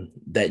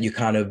that you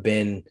kind of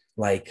been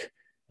like,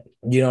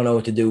 you don't know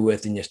what to do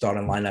with in your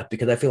starting lineup?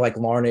 Because I feel like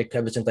Larnach,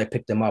 ever since I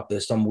picked him up,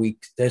 there's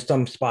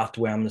some spots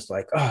where I'm just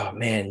like, oh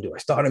man, do I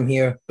start him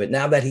here? But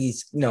now that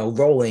he's,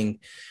 rolling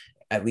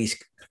at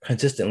least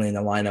consistently in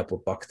the lineup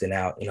with Buxton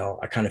out,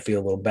 I kind of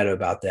feel a little better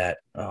about that.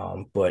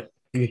 But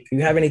you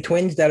have any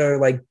Twins that are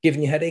like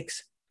giving you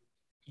headaches?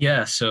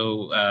 Yeah.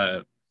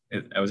 So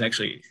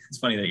it's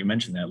funny that you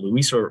mentioned that.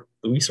 Luis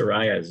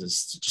Arias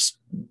is just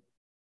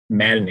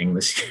maddening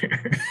this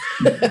year.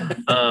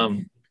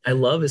 I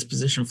love his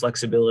position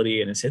flexibility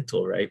and his hit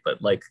tool, right?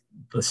 But like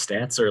the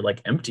stats are like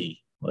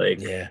empty.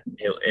 Like,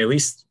 at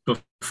least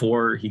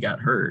before he got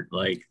hurt,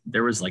 like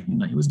there was like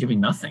he was giving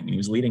nothing. He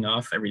was leading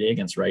off every day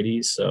against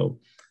righties. So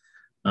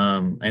I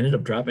ended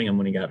up dropping him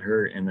when he got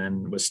hurt, and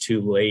then was too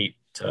late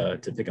to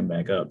pick him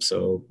back up.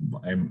 So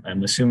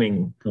I'm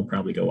assuming he'll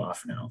probably go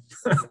off now.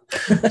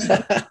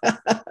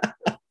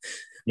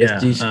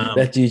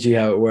 That's usually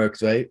how it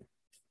works, right?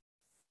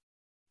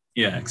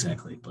 Yeah,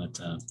 exactly. But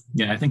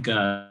I think.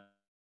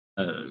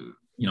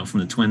 From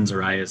the Twins,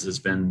 Arias has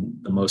been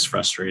the most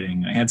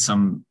frustrating. I had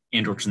some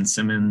Andrelton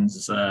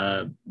Simmons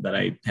that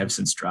I have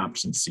since dropped,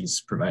 since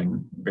he's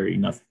providing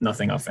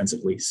nothing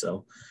offensively.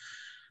 So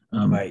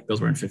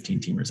those were in 15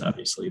 teamers,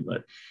 obviously,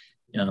 but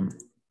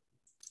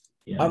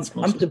I'm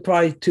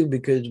surprised too,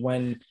 because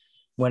when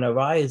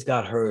Arias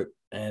got hurt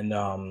and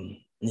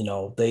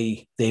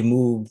they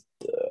moved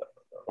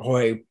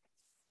Jorge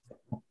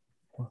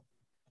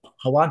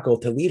Polanco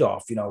to lead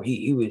off,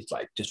 he was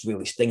like just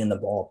really stinging the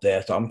ball up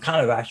there. So I'm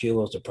kind of actually a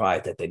little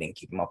surprised that they didn't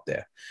keep him up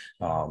there.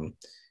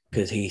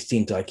 because he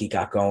seemed like he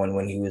got going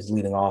when he was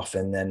leading off,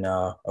 and then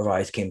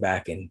Arias came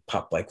back and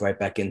popped like right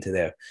back into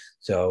there.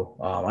 So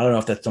I don't know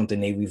if that's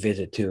something they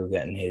revisit too,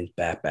 getting his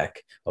bat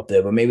back up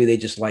there, but maybe they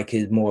just like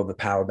his more of a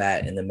power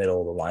bat in the middle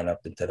of the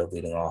lineup instead of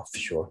leading off for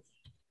sure.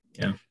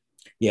 Yeah.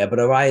 Yeah, but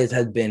Arias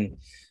has been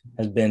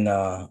a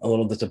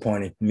little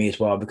disappointing for me as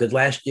well because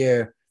last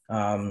year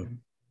in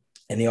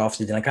the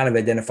offseason, I kind of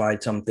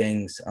identified some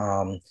things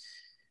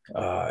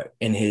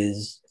in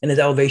his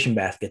elevation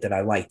basket that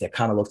I liked that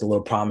kind of looked a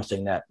little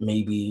promising that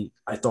maybe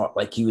I thought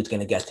like he was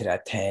going to get to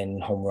that 10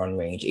 home run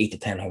range, 8 to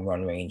 10 home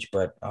run range,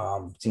 but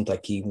seems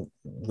like he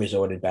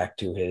resorted back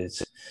to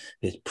his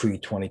pre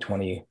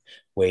 2020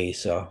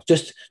 ways. So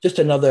just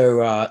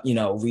another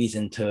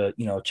reason to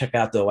check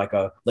out the like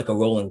a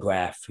rolling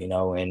graph,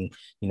 and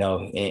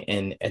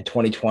in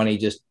 2020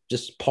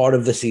 just part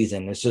of the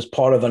season. It's just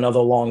part of another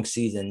long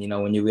season,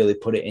 when you really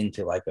put it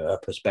into like a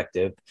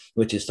perspective,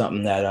 which is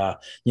something that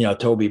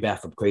Toby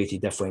Baffert Crazy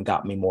definitely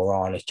got me more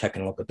on, is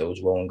checking a look at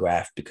those rolling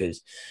graphs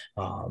because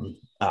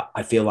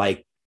I feel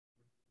like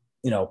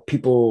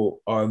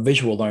people are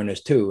visual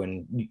learners too,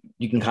 and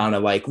you can kind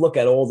of like look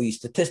at all these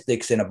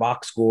statistics in a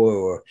box score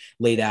or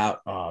laid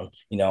out on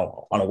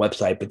a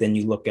website, but then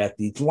you look at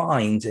these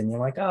lines and you're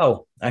like,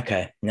 oh,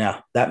 okay, yeah,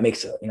 that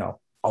makes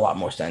a lot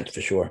more sense for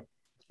sure.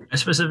 I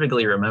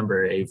specifically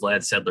remember a Vlad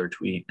Sedler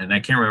tweet, and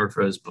I can't remember if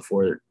it was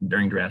before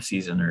during draft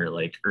season or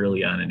like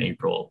early on in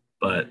April,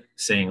 but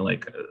saying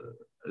like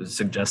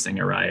suggesting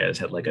Arias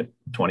had like a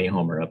 20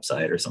 homer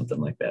upside or something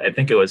like that. I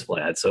think it was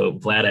Vlad. So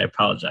Vlad, I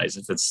apologize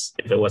if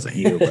it wasn't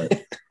you,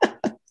 but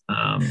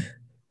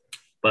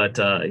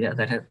yeah,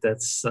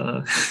 that's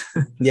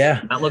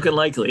yeah, not looking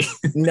likely.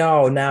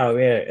 no,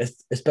 yeah,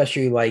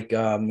 especially like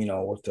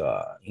with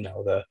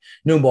the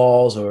new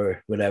balls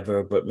or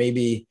whatever, but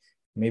maybe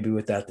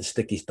without the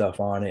sticky stuff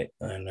on it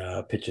and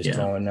pitchers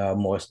throwing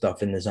more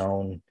stuff in the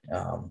zone.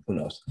 Who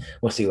knows?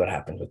 We'll see what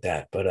happens with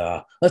that.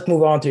 But let's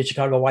move on to the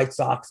Chicago White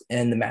Sox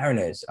and the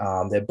Mariners.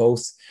 They're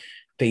both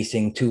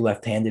facing two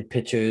left-handed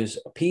pitchers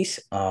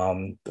apiece.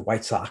 The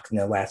White Sox in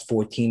their last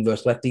 14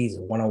 versus lefties,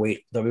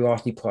 108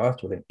 WRC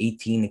plus with an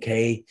 18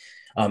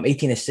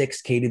 to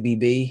 6 K to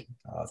BB,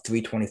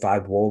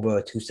 325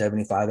 WOBA,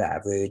 275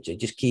 average. They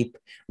just keep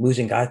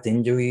losing guys to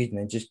injuries and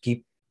they just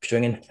keep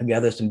stringing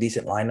together some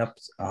decent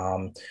lineups.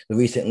 The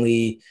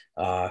recently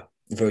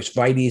versus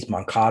righties,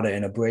 Moncada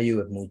and Abreu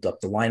have moved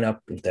up the lineup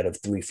instead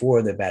of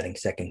 3-4. They're batting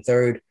second,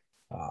 third.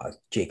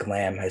 Jake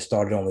Lamb has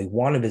started only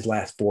one of his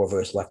last 4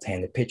 versus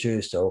left-handed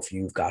pitchers. So if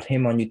you've got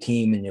him on your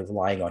team and you're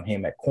relying on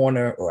him at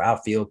corner or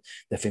outfield,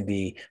 definitely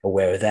be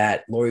aware of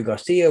that. Leury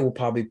Garcia will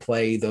probably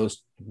play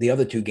the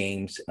other 2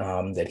 games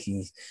that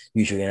he's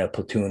usually in a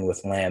platoon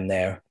with Lamb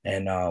there.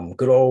 And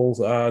good old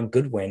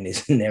Goodwin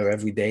is in there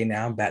every day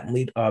now,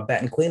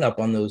 batting cleanup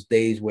on those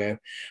days where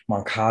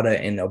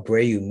Moncada and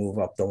Abreu move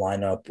up the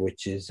lineup,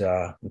 which is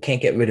we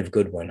can't get rid of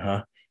Goodwin,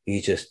 huh? He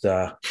just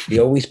he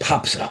always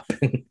pops up.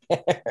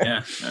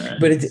 Yeah, right.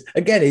 But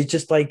it's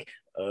just like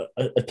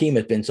a team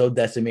has been so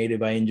decimated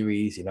by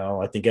injuries.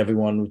 I think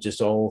everyone was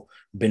just all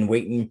been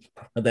waiting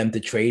for them to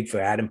trade for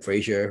Adam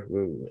Frazier,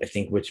 I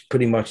think, which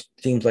pretty much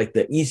seems like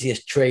the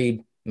easiest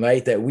trade,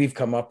 right, that we've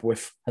come up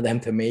with for them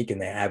to make,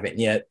 and they haven't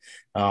yet.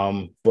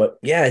 But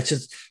yeah, it's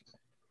just,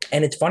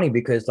 and it's funny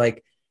because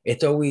like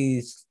it's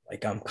always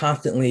like I'm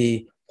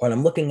constantly when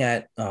I'm looking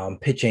at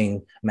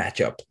pitching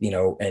matchup,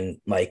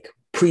 and like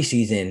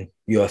preseason,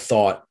 your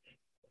thought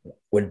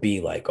would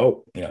be like,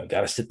 oh,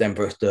 got to sit them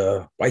versus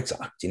the White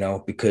Sox,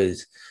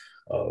 because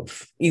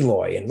of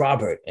Eloy and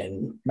Robert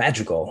and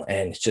Madrigal.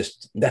 And it's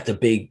just, that's a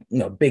big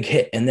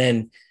hit. And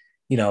then,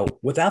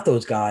 without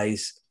those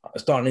guys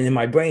starting in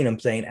my brain, I'm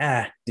saying,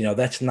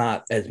 that's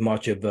not as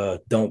much of a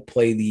don't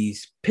play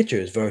these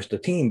pitchers versus the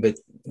team. But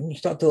when you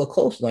start to look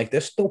close, like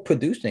they're still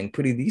producing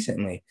pretty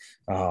decently.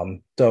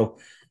 So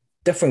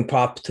definitely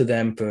props to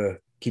them for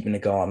keeping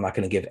it going. I'm not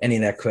going to give any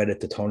of that credit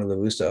to Tony La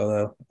Russa,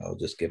 though. I'll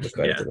just give the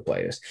credit to the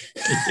players.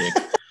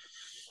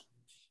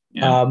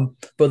 Yeah.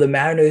 For the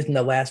Mariners in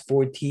the last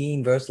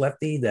 14 versus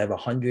lefty, they have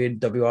 100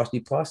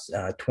 WRC plus,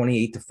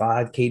 28 to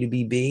 5 K to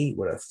BB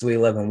with a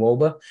 311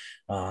 WOBA.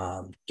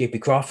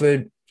 JP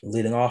Crawford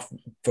leading off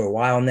for a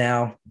while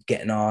now,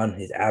 getting on.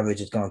 His average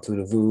has gone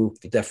through the roof.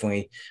 He's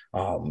definitely,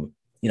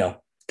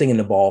 stinging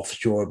the ball for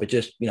sure, but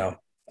just,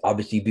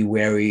 obviously be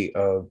wary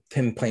of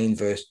him playing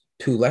versus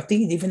 2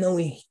 lefties, even though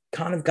he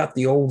kind of got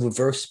the old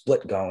reverse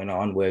split going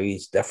on where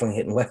he's definitely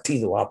hitting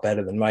lefties a lot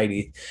better than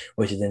righties,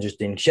 which is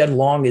interesting. Shed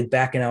Long is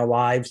back in our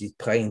lives. He's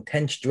playing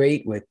 10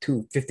 straight with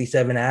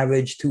 257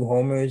 average, 2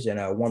 homers, and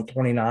a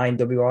 129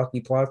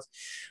 WRC plus.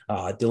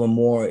 Dylan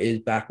Moore is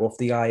back off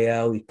the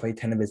IL. He's played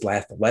 10 of his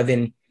last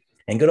 11.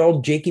 And good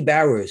old Jakey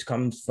Bowers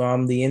comes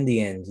from the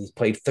Indians. He's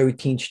played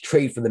 13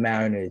 straight for the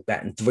Mariners,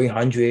 batting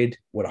 300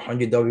 with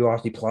 100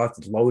 WRC plus.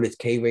 He's lowered his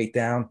K rate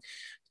down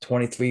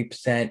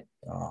 23%.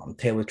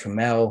 Taylor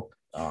Trammell,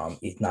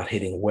 he's not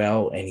hitting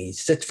well, and he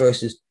sits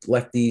versus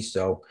lefties,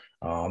 so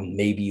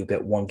maybe you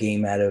get 1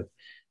 game out of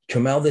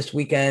Trammell this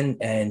weekend.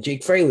 And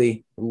Jake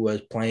Fraley, who was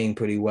playing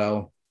pretty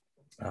well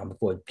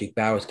before Jake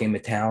Bowers came to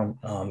town.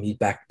 He's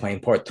back playing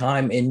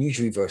part-time and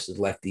usually versus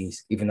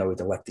lefties, even though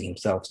he's a lefty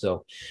himself.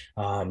 So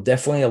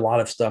definitely a lot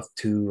of stuff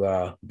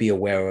to be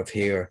aware of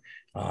here.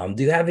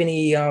 Do you have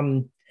any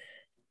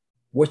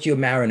what's your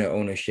Mariner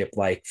ownership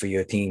like for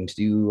your teams?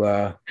 Do you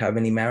have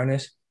any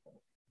Mariners?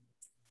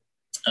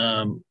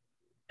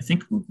 I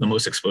think the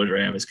most exposure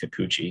I have is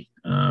Kikuchi.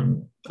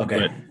 Okay.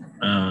 But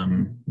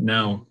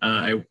no,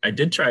 I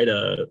did try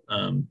to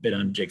bid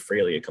on Jake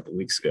Fraley a couple of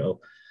weeks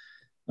ago,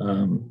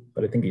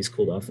 but I think he's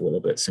cooled off a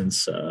little bit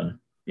since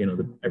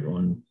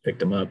everyone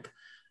picked him up.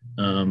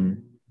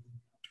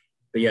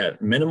 But yeah,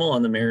 minimal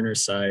on the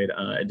Mariners side.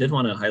 I did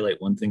want to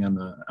highlight one thing on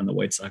the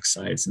White Sox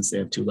side since they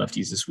have two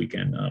lefties this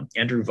weekend.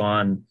 Andrew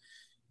Vaughn,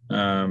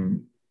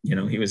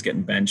 he was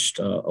getting benched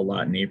a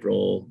lot in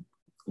April.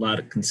 A lot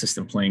of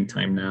consistent playing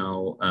time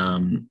now.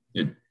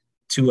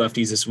 Two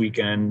lefties this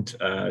weekend,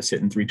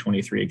 sitting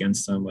 323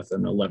 against them with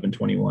an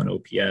 1121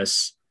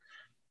 OPS.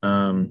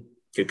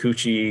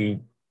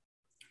 Kikuchi,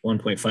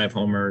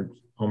 1.5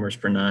 homers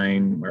per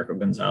nine. Marco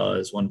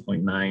Gonzalez,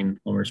 1.9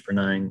 homers per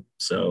nine.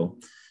 So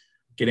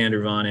get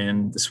Andrew Vaughn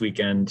in this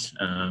weekend.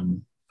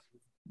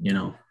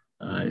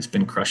 He's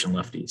been crushing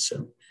lefties.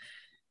 So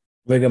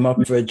Rig him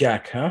up for a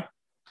jack, huh?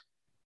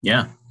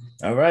 Yeah.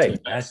 All right.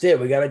 That's it.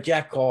 We got a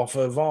jack call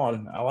for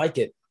Vaughn. I like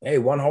it. Hey,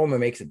 one homer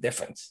makes a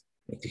difference.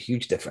 Makes a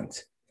huge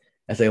difference.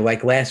 I say,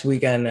 like last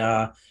weekend,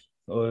 or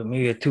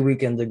maybe 2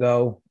 weekends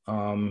ago,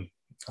 I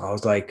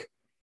was like,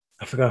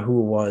 I forgot who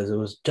it was. It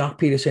was Jock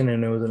Peterson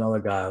and there was another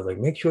guy. I was like,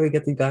 make sure you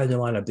get these guys in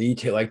lineup. They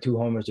each hit like 2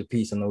 homers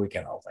apiece on the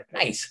weekend. I was like,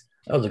 nice.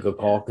 That was a good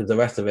call because the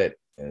rest of it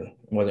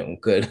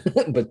wasn't good.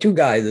 But 2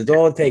 guys, it's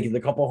all it takes is a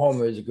couple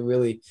homers. It could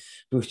really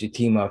boost your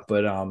team up.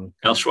 But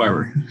Kyle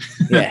Schwarber.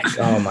 yeah.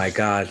 Oh my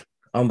God.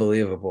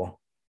 Unbelievable.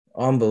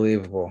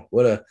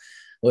 What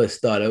a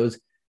start. It was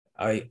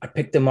I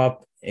picked him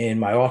up in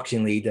my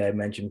auction league that I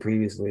mentioned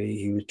previously.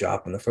 He was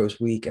dropping the first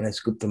week and I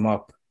scooped him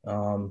up.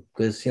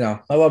 Because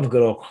I love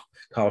good old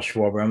Kyle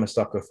Schwarber. I'm a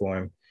sucker for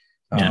him.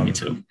 Yeah, me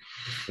too.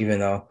 Even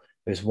though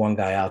there's one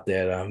guy out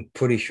there that I'm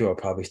pretty sure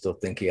probably still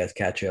think he has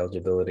catcher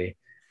eligibility.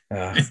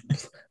 I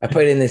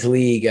played in this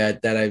league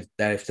that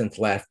I've since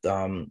left.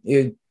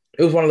 It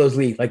was one of those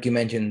leagues, like you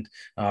mentioned,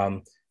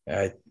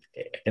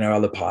 in our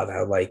other pod,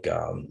 how like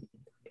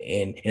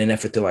in an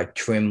effort to like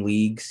trim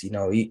leagues,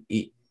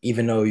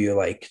 even though you're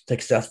like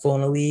successful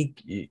in a league,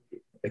 you're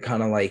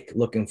kind of like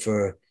looking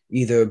for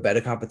either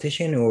better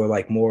competition or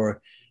like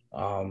more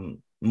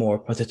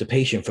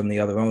participation from the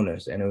other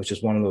owners. And it was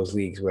just one of those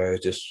leagues where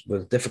it just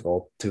was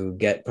difficult to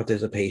get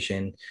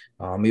participation,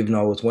 even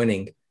though I was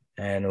winning.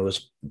 And it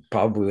was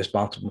probably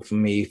responsible for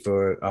me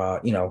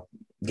for,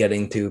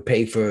 getting to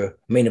pay for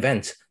main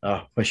events,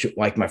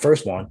 like my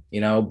first one,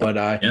 but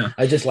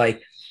I just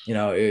like,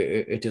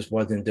 it just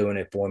wasn't doing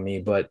it for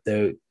me. But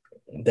they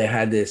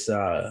had this, it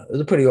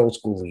was a pretty old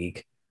school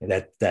league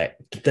that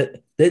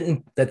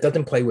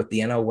doesn't play with the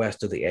NL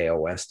West or the AL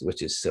West,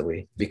 which is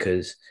silly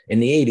because in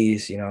the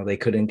 80s, they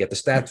couldn't get the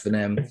stats for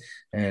them.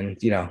 And,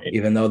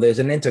 even though there's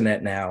an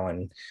internet now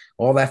and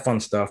all that fun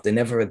stuff, they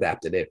never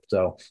adapted it.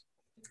 So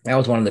that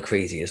was one of the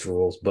craziest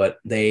rules. But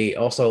they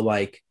also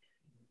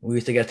we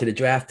used to get to the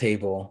draft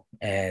table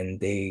and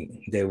they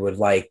would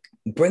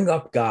bring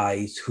up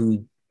guys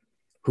who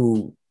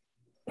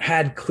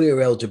had clear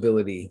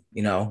eligibility,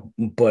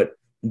 but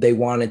they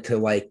wanted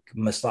to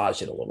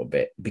massage it a little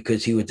bit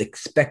because he was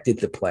expected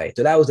to play.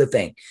 So that was the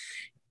thing.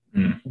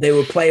 They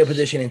would play a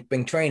position in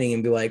spring training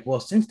and be like, well,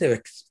 since they're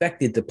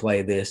expected to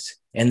play this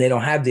and they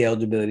don't have the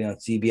eligibility on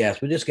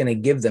CBS, we're just going to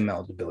give them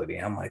eligibility.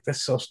 And I'm like,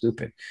 that's so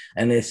stupid.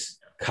 And this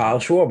Kyle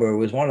Schwarber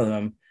was one of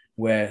them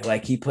where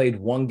he played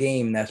one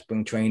game that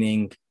spring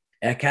training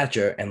at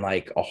catcher and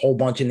a whole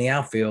bunch in the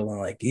outfield.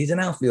 And he's an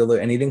outfielder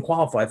and he didn't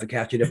qualify for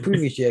catcher the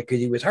previous year because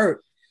he was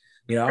hurt.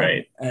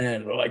 Right.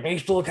 And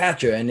he's still a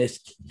catcher. And this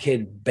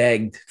kid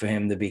begged for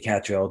him to be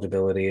catcher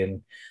eligibility.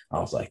 And I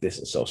was like, this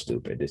is so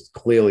stupid. It's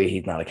clearly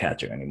he's not a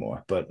catcher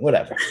anymore, but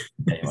whatever.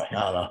 Anyway, I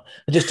don't know.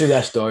 I just threw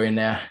that story in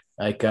there.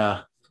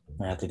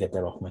 I have to get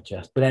that off my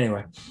chest. But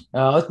anyway,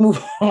 let's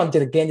move on to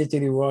the Kansas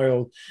City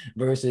Royals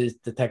versus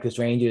the Texas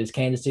Rangers.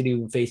 Kansas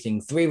City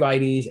facing 3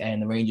 righties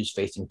and the Rangers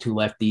facing 2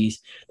 lefties.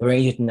 The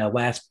Rangers in their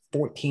last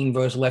 14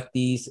 versus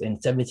lefties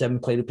and 77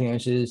 plate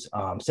appearances,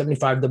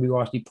 75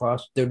 WRC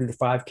plus, 30-5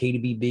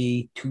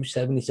 KDBB,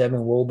 277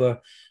 WOBA.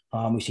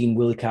 We've seen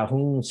Willie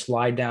Calhoun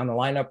slide down the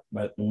lineup,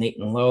 but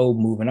Nathan Lowe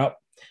moving up.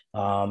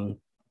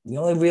 The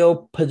only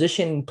real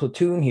position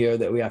platoon here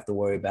that we have to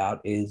worry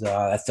about is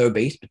at third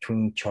base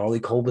between Charlie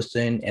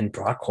Culberson and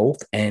Brock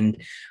Holt.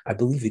 And I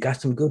believe we got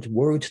some good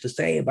words to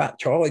say about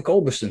Charlie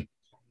Culberson.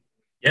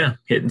 Yeah,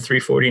 hitting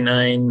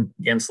 349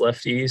 against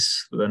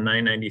lefties with a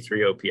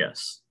 993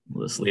 OPS.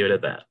 Let's leave it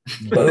at that.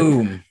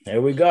 Boom.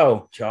 There we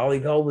go. Charlie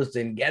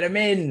Culberson. Get him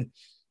in.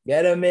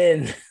 Let's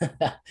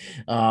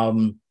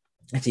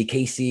see,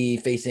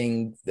 KC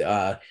facing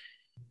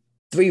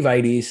 3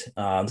 righties.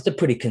 It's a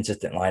pretty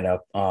consistent lineup.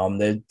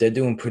 They're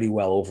doing pretty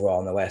well overall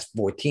in the last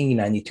 14,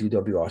 92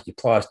 WRC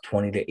plus,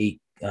 20-8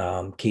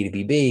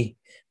 KDBB.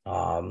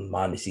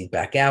 Mondesi's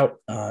back out.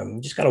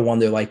 Just got to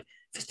wonder, like, if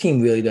this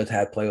team really does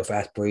have playoff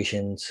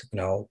aspirations,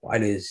 why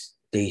does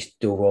they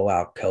still roll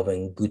out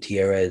Kelvin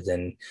Gutierrez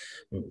and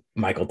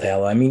Michael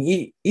Taylor? I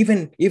mean,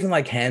 even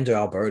like Hans or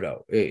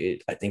Alberto,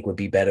 I think would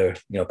be better,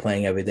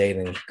 playing every day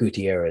than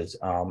Gutierrez.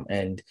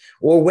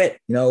 Or Witt,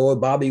 or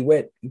Bobby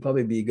Witt. He'd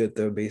probably be a good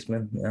third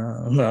baseman.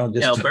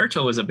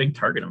 Alberto was a big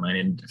target of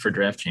mine for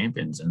draft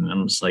champions, and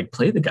I'm just like,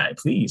 play the guy,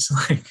 please.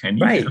 Like, I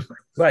need him.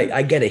 Right.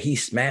 I get it. He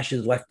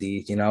smashes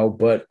lefties,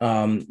 but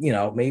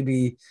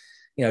maybe.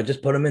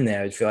 Just put him in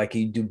there. I feel like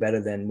he'd do better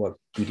than what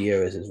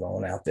Gutierrez is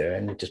rolling out there.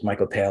 And just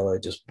Michael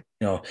Taylor,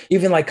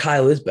 even like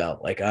Kyle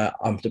Isbell. Like,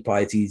 I'm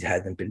surprised he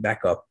hasn't been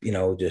back up,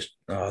 just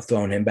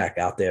throwing him back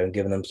out there and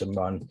giving him some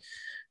run.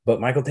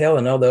 But Michael Taylor,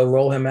 no, they'll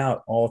roll him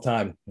out all the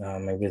time.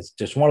 It's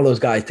just one of those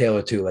guys,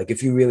 Taylor, too. Like,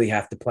 if you really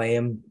have to play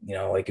him,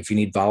 like if you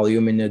need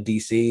volume in the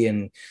DC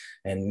and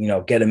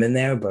get him in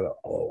there. But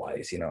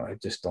otherwise, I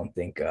just don't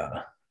think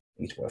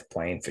he's worth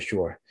playing for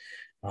sure.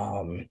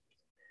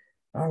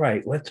 All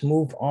right, let's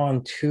move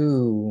on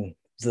to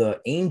the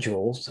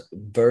Angels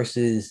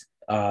versus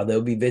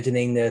they'll be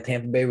visiting the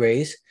Tampa Bay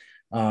Rays.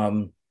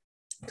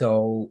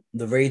 So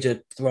the Rays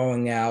are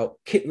throwing out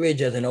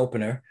Kittredge as an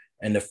opener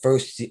in the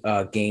first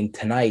game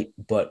tonight,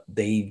 but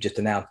they just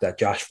announced that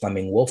Josh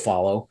Fleming will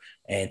follow.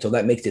 And so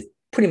that makes it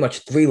pretty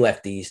much three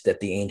lefties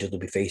that the Angels will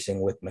be facing,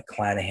 with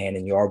McClanahan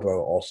and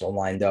Yarbrough also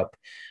lined up.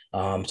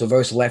 So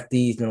versus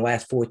lefties in the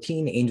last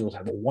 14, the Angels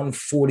have a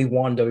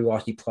 141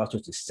 WRC plus,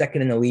 which is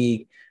second in the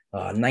league.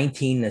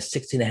 19 to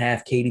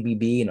 16.5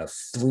 KDBB and a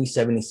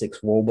 376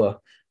 WOBA.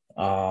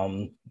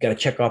 Got to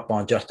check up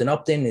on Justin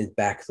Upton. His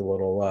back's a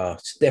little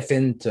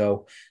stiffened,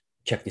 so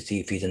check to see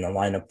if he's in the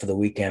lineup for the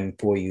weekend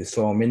before you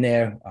throw him in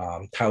there.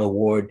 Tyler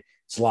Ward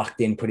is locked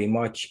in pretty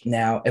much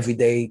now,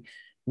 everyday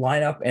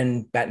lineup,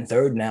 and batting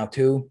third now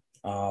too.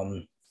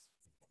 I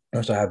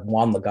also have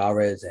Juan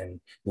Lagares and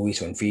Luis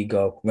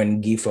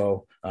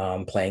Rengifo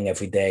playing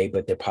every day,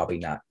 but they're probably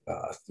not,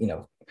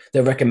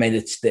 they're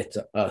recommended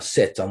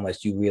sits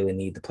unless you really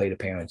need the plate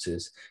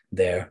appearances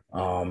there.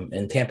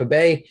 In Tampa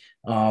Bay,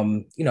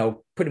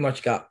 pretty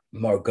much got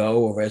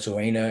Margot,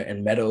 Arozarena,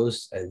 and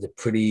Meadows as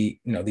the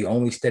the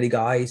only steady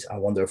guys. I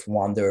wonder if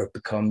Wander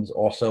becomes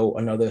also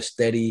another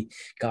steady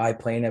guy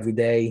playing every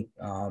day.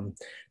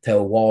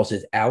 Taylor Walls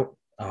is out,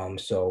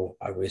 so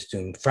I would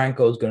assume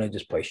Franco's going to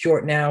just play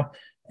short now.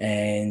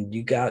 And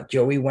you got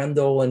Joey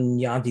Wendell and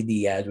Yandy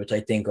Diaz, which I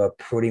think are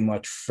pretty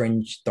much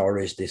fringe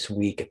starters this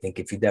week. I think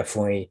if you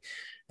definitely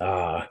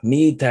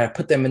need to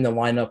put them in the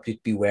lineup,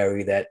 just be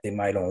wary that they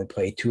might only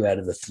play 2 out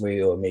of the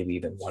 3 or maybe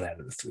even 1 out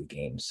of the 3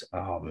 games.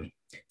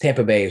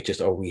 Tampa Bay is just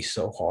always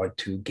so hard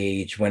to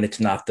gauge when it's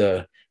not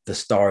the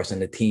stars in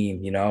the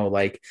team,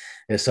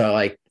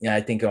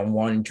 I think on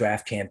one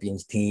draft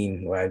champions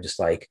team where I'm just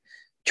like,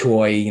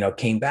 Troy,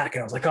 came back,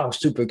 and I was like, oh,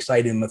 super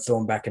excited. I'm gonna throw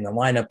him back in the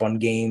lineup on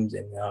games.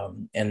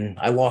 And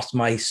I lost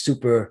my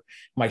super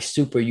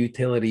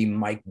utility,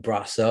 Mike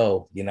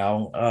Brasso,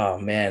 Oh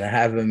man, I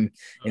have him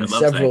in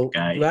several.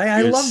 Right?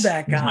 I love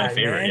that guy. My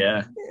favorite, man.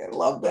 Yeah. I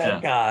love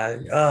that guy.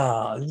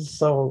 Oh, I'm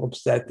so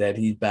upset that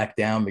he's back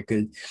down,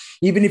 because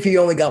even if he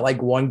only got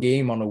like one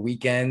game on a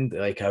weekend,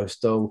 like there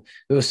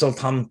was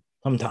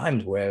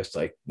sometimes where it's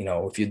like,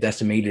 if you're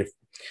decimated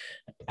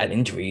at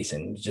injuries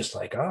and just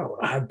like, oh,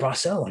 I have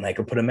Brasso and I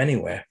could put him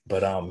anywhere.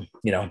 But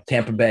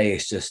Tampa Bay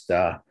is just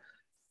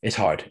it's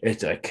hard.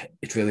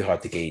 It's really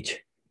hard to gauge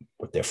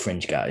with their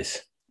fringe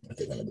guys what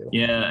they're gonna do.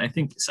 Yeah, I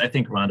think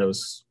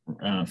Franco's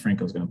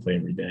gonna play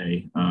every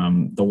day.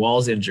 The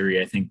Walls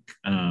injury, I think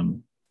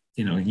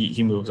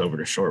he moves over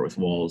to short with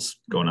Walls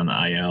going on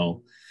the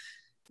IL.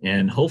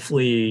 And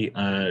hopefully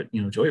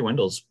Joey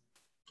Wendell's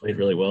played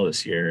really well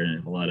this year,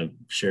 and a lot of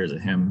shares of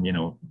him,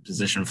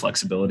 position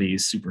flexibility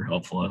is super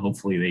helpful.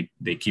 Hopefully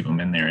they keep him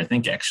in there. I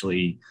think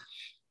actually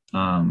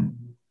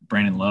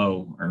Brandon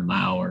Lowe or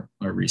Lau or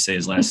however you say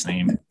his last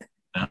name,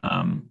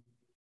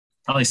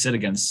 probably sit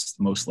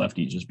against most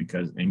lefties just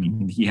because,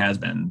 he has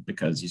been,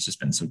 because he's just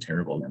been so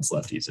terrible against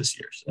lefties this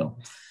year. So,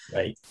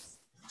 right.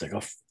 It's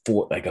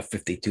like a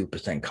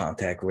 52%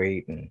 contact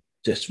rate, and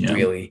just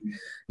really,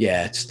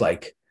 it's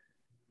like,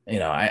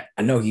 I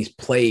know he's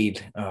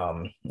played,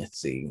 let's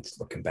see,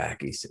 looking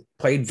back, he's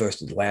played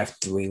versus the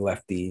last 3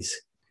 lefties,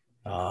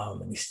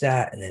 and he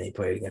sat, and then he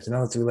played against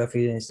another 3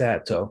 lefties and he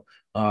sat. So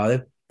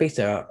they based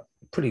a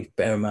pretty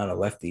fair amount of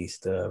lefties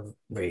to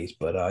raise.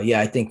 But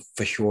I think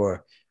for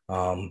sure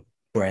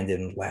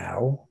Brandon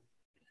Lau.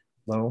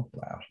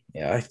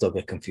 Yeah, I still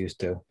get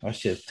confused too. I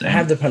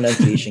have the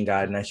pronunciation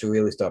guide, and I should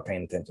really start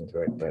paying attention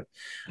to it. But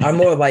I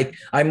more like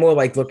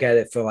look at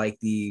it for like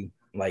the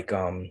like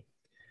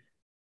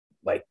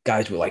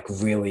guys with like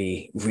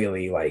really,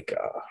 really like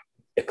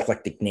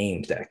eclectic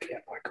names that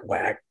like,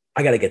 wow,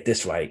 I got to get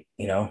this right,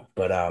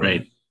 but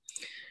right.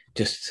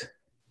 Just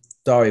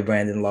sorry,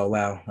 Brandon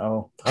Lau.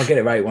 Oh, I'll get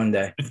it right one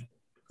day.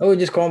 We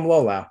just call him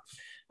Lau.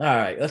 All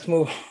right, let's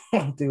move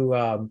on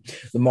to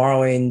the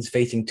Marlins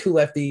facing 2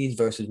 lefties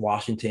versus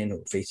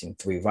Washington facing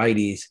 3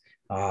 righties.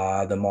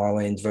 The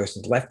Marlins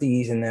versus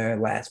lefties in their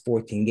last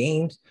 14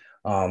 games.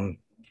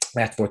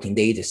 last 14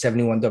 days is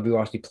 71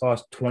 WRC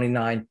plus,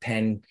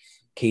 29-10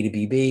 K to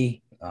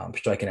BB,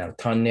 striking out a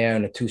ton there,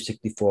 and a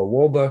 264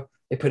 Woba.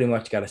 They pretty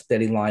much got a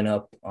steady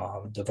lineup.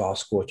 Duvall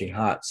scorching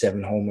hot,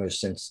 7 homers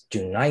since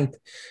June 9th.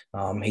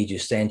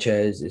 Jesus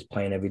Sanchez is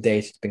playing every day.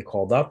 It's been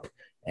called up.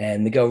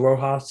 And Miguel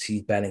Rojas,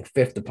 he's batting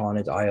 5th upon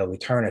his IL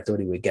return. I thought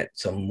he would get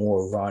some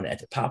more run at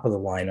the top of the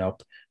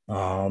lineup.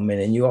 And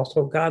then you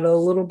also got a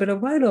little bit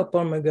of write-up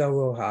on Miguel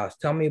Rojas.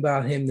 Tell me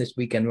about him this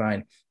weekend,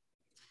 Ryan.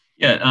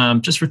 Yeah,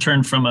 just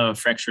returned from a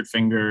fractured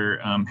finger.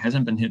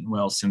 Hasn't been hitting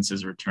well since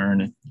his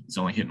return. He's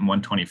only hitting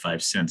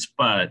 125 since,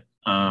 but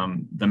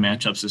the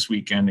matchups this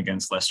weekend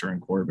against Lester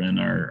and Corbin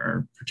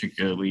are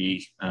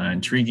particularly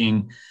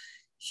intriguing.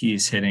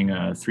 He's hitting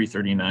a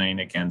 339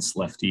 against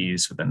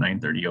lefties with a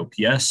 930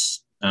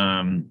 OPS.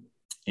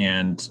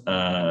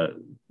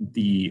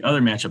 The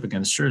other matchup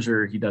against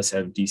Scherzer, he does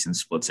have decent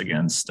splits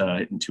against,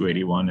 hitting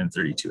 281 and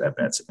 32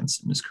 at-bats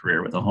against him in his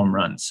career with a home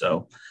run.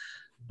 So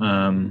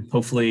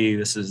hopefully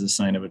this is a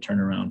sign of a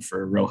turnaround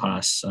for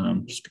Rojas,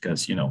 just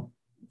because, you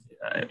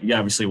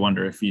obviously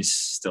wonder if he's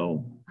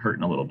still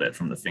hurting a little bit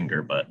from the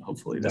finger, but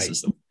hopefully this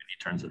is the way he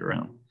turns it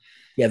around.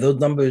 Yeah, those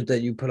numbers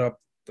that you put up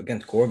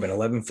against Corbin,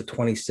 11 for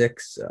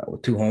 26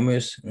 with 2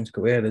 homers in his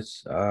career.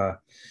 That's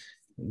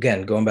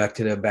again, going back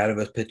to the batter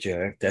versus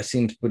pitcher, that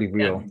seems pretty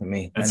real to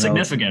me. That's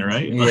significant,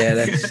 right? Yeah,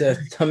 that's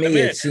to me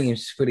it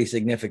seems pretty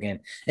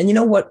significant. And you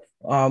know what?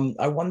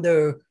 I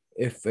wonder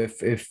if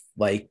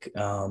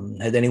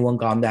had anyone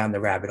gone down the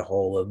rabbit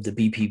hole of the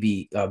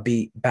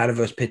BPB batter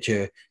versus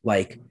pitcher,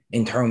 like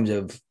in terms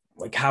of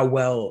like how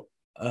well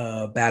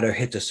batter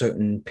hits a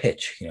certain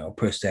pitch,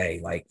 per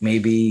se. Like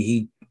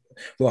maybe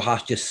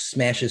Rojas just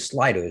smashes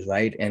sliders,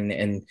 right?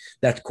 And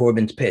that's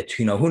Corbin's pitch.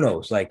 Who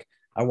knows? Like,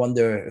 I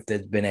wonder if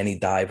there's been any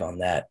dive on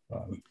that.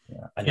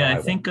 I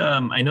think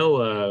I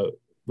know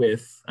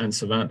on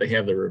Savant they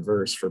have the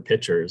reverse for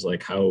pitchers,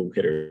 like how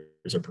hitters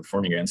are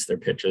performing against their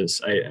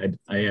pitches. I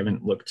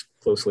haven't looked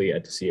closely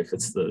yet to see if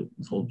it's the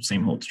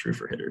same holds true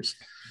for hitters.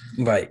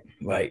 Right.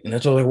 And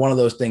that's like one of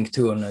those things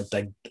too, on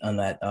the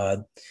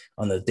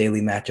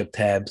daily matchup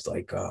tabs,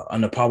 like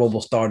on the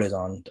probable starters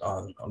on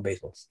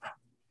baseball.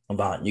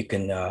 You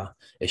can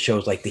it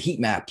shows like the heat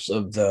maps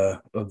of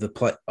the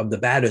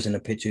batters and the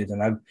pitchers,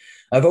 and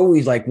I've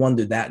always like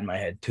wondered that in my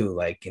head too,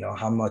 like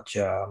how much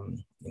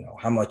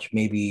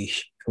maybe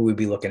who would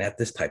be looking at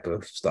this type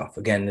of stuff.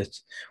 Again,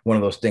 it's one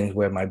of those things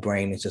where my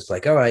brain is just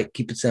like, all right,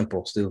 keep it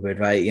simple, stupid,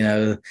 right?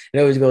 It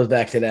always goes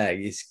back to that.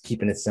 He's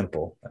keeping it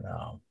simple.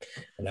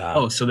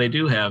 So they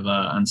do have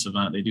on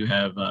Savant, they do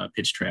have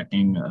pitch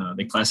tracking.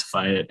 They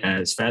classify it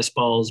as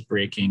fastballs,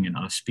 breaking, and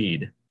off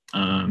speed.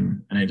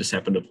 And I just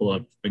happened to pull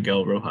up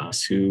Miguel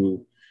Rojas,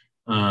 who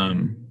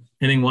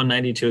hitting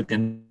 192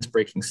 against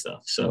breaking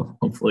stuff. So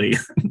hopefully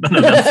none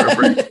of that for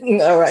break.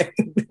 All right.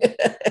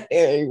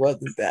 He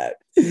wasn't that.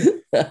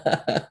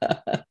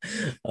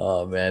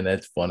 Oh man,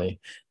 that's funny.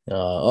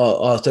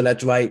 So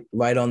that's right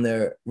on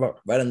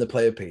the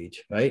player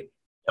page, right?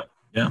 Yep.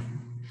 Yeah.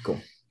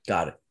 Cool.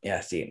 Got it. Yeah,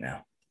 I see it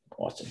now.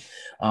 Awesome.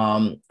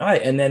 All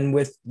right. And then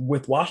with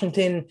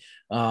Washington,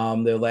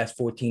 their last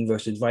 14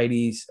 versus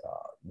righties,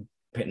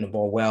 hitting the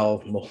ball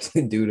well,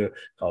 mostly due to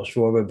Kyle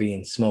Schwarber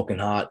being smoking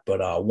hot,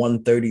 but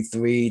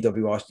 133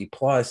 WRC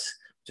plus,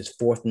 which is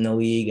 4th in the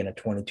league, and a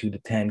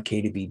 22-10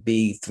 K to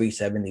BB,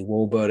 370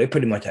 Woba. They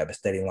pretty much have a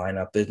steady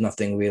lineup. There's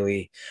nothing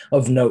really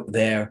of note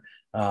there.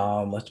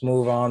 Let's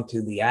move on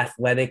to the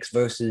Athletics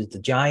versus the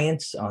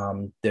Giants.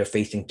 They're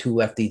facing 2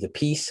 lefties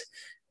apiece.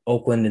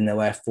 Oakland in their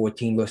last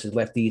 14 versus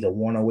lefties, a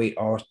 108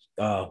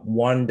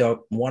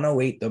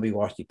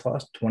 WRC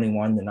plus,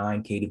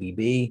 21-9 K to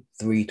BB,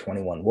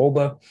 321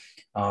 Woba.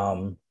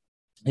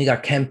 You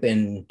got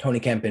Tony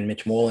Kemp and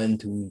Mitch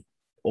Moreland, who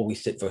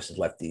always sit versus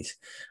lefties,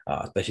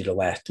 especially the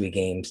last 3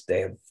 games.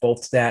 They have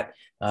both stat.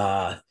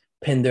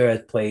 Pinder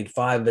has played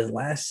 5 of his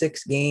last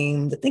 6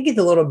 games. I think he's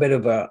a little bit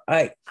of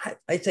I'd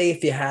say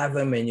if you have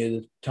him and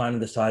you're trying to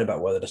decide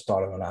about whether to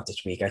start him or not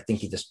this week, I think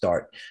he's a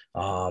start.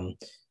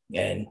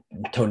 And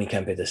Tony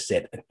Kemp is a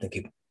sit. I think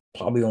he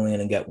probably only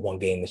going to get 1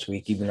 game this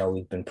week, even though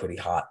he's been pretty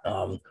hot.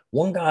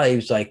 One guy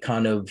who's like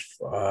kind of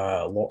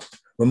Ramon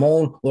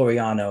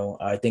Laureano,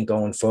 I think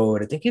going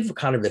forward, I think you're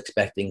kind of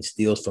expecting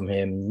steals from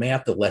him. You may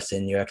have to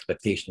lessen your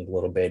expectations a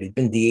little bit. He's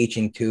been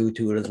DHing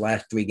 2 of his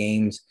last 3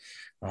 games.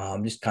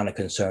 I'm just kind of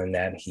concerned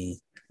that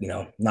he's,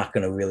 not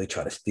going to really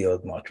try to steal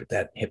as much with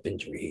that hip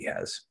injury he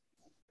has.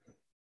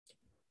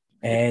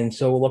 And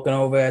so we're looking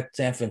over at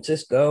San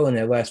Francisco in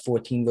their last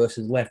 14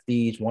 versus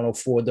lefties,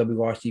 104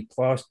 WRC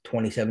plus,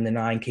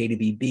 27-9 K to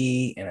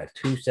BB, and a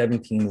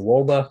 217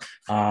 Woba.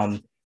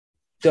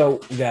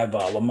 So we have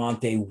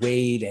Lamonte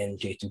Wade and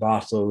Jason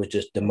Bosler was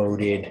just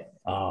demoted.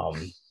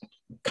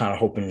 Kind of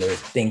hoping to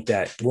think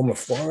that Wilmer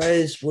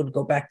Flores would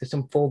go back to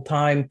some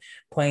full-time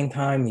playing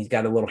time. He's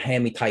got a little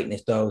hammy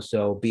tightness though,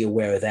 so be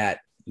aware of that.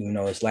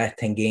 His last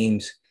 10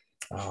 games,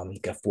 he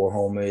got 4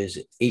 homers,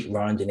 8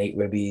 runs, and 8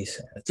 ribbies,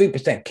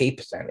 3% K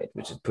percentage,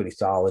 which is pretty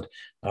solid.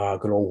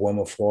 Good old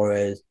Wilmer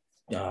Flores.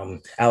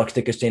 Alex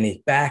Dickerson is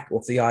back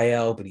off the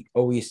IL, but he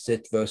always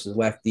sits versus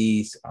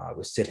lefties.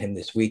 We'll sit him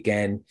this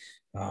weekend.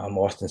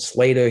 Austin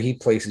Slater, he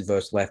places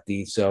versus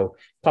lefties. So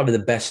probably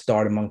the best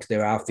start amongst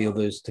their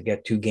outfielders to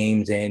get 2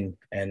 games in.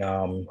 And,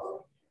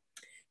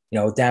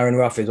 Darren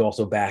Ruff is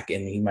also back,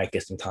 and he might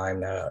get some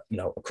time,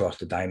 across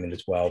the diamond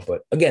as well.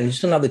 But again,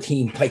 just another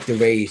team like the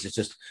Rays. It's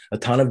just a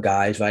ton of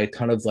guys, right? A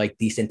ton of like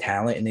decent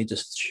talent, and they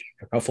just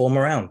shuffle them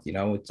around.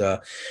 It's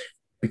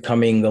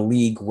becoming a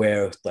league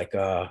where like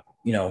and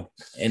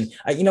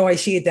I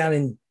see it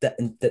down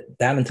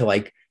down into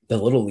like the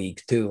little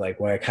leagues too, like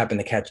where I happen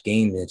to catch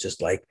games. And it's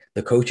just like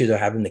the coaches are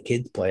having the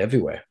kids play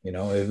everywhere.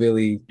 It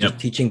really just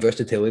teaching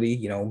versatility.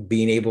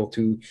 Being able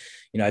to,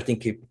 I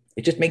think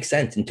it just makes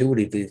sense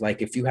intuitively.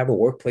 Like if you have a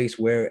workplace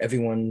where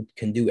everyone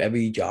can do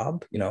every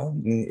job,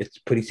 it's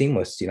pretty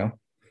seamless.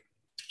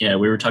 Yeah,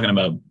 we were talking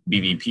about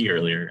BVP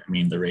earlier. I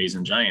mean, the Rays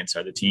and Giants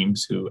are the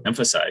teams who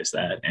emphasize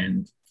that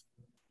and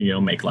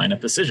make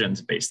lineup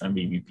decisions based on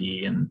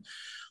BVP and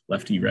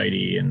lefty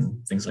righty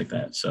and things like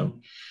that. So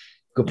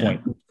good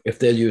point. If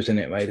they're using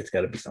it right, it's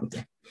got to be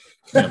something.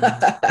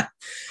 Yep.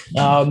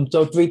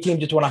 So 3 teams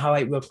just want to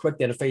highlight real quick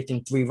that are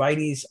facing 3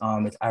 righties.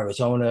 It's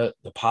Arizona,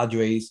 the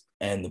Padres,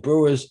 and the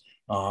Brewers.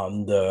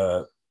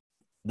 The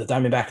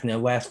Diamondbacks in their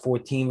last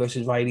 14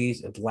 versus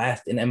righties, it's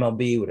last in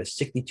MLB with a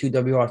 62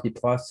 WRC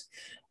plus.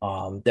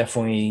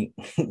 Definitely,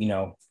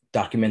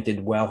 documented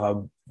well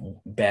how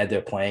bad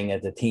they're playing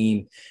as a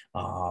team.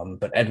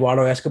 But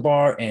Eduardo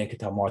Escobar and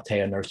Ketel Marte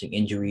are nursing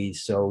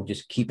injuries, so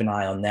just keep an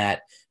eye on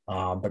that.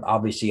 But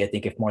obviously, I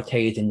think if Marte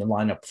is in your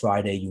lineup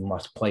Friday, you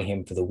must play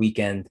him for the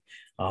weekend.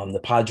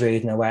 The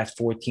Padres in their last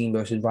 14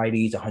 versus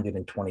righties,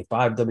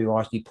 125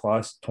 WRC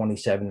plus,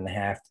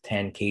 27.5 to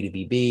 10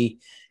 KDBB,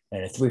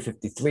 and a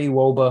 353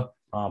 WOBA.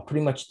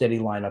 Pretty much steady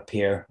lineup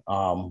here.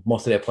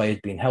 Most of their players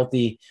being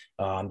healthy.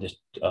 Just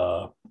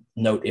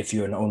note if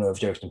you're an owner of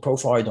Jurickson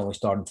Profile, he's only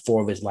started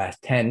 4 of his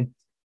last 10.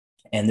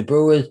 And the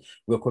Brewers,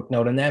 real quick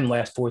note on them,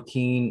 last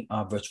 14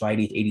 versus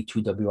righties,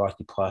 82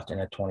 WRC plus and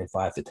a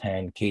 25 to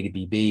 10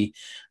 KDBB.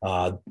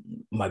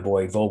 My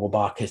boy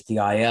Vogelbach hits the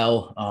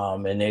IL,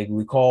 and they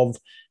recalled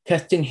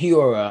Keston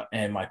Hiura.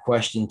 And my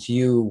question to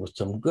you was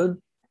some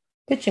good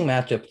pitching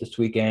matchups this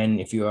weekend.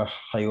 If you're a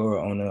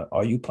Hiura owner,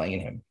 are you playing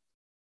him?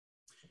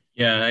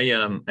 Yeah,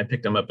 I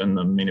picked him up in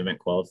the main event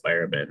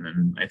qualifier a bit, and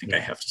then I think I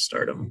have to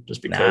start him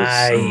just because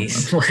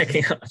nice. I'm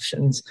lacking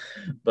options.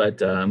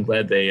 But I'm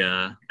glad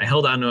I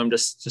held on to him.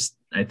 Just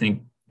I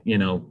think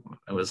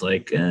I was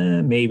like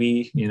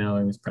maybe it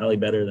was probably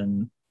better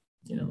than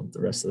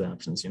the rest of the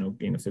options.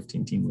 Being a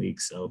 15-team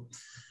league, so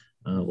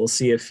we'll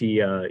see if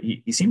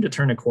he seemed to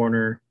turn a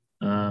corner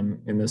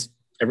in this.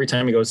 Every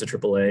time he goes to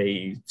AAA,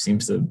 he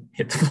seems to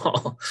hit the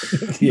ball.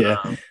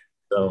 Yeah.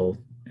 So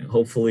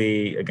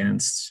hopefully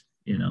against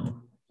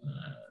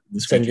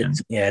this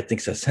weekend. Yeah, I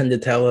think so.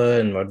 Senditella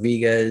and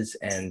Rodriguez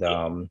and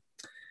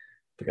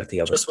forgot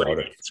the other just starter.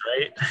 What he needs,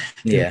 right?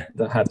 Yeah.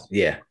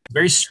 Yeah.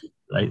 Very streak,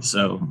 right?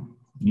 So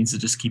he needs to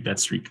just keep that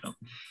streak going.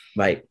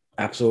 Right.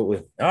 Absolutely.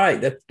 All right,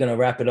 that's gonna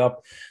wrap it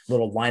up.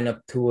 Little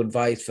lineup tool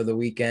advice for the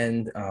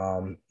weekend.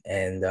 Hope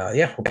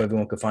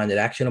everyone can find it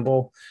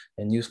actionable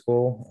and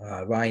useful.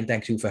 Ryan,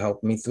 thanks you for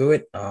helping me through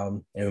it.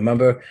 And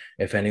remember,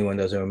 if anyone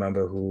doesn't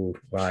remember who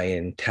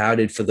Ryan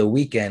touted for the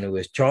weekend, it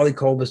was Charlie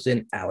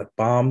Culberson, Alec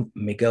Baum,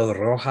 Miguel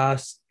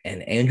Rojas,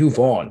 and Andrew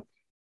Vaughn.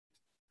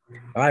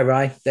 All right,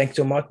 Ryan, thanks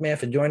so much, man,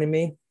 for joining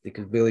me. It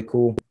was really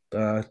cool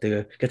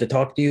to get to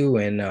talk to you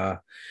and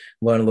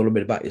learn a little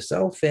bit about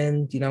yourself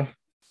and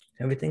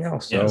everything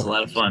else. Yeah, it was a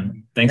lot of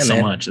fun. Thanks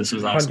so much. This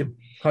was awesome.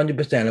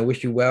 100%. I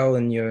wish you well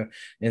in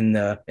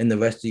the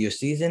rest of your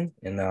season,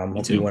 and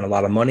hope you win a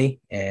lot of money.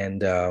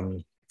 And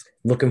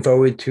looking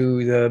forward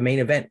to the main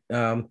event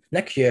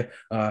next year.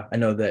 I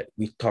know that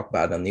we talked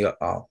about on the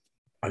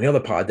other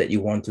pod that you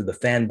won through the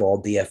Fan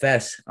Ball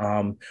DFS.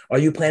 Are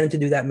you planning to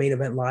do that main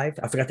event live?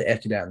 I forgot to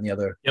ask you that in the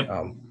other. Yep.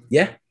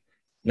 Yeah.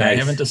 Nice. I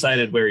haven't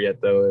decided where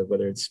yet, though,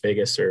 whether it's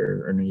Vegas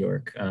or New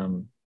York.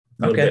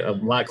 A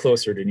lot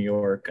closer to New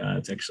York.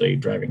 It's actually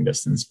driving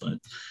distance, but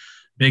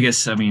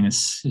Vegas, I mean,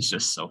 it's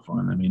just so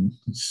fun. I mean,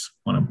 just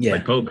want to play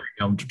poker,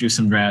 do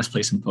some drafts,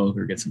 play some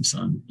poker, get some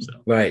sun. So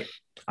right.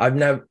 I'm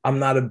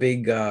not a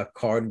big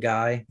card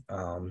guy.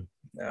 I'm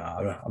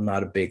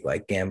not a big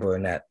gambler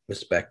in that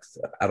respect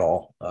at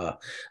all.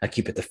 I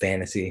keep it to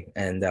fantasy,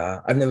 and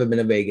I've never been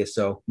to Vegas.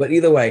 So, but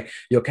either way,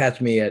 you'll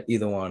catch me at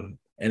either one.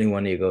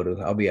 Anyone you go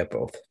to, I'll be at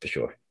both for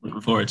sure.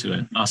 Looking forward to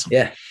it. Awesome.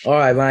 Yeah. All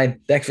right,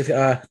 Ryan. Thanks for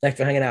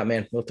hanging out,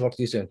 man. We'll talk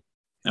to you soon.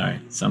 All right.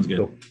 Sounds good.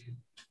 Cool.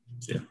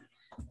 See ya.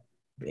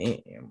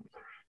 Damn.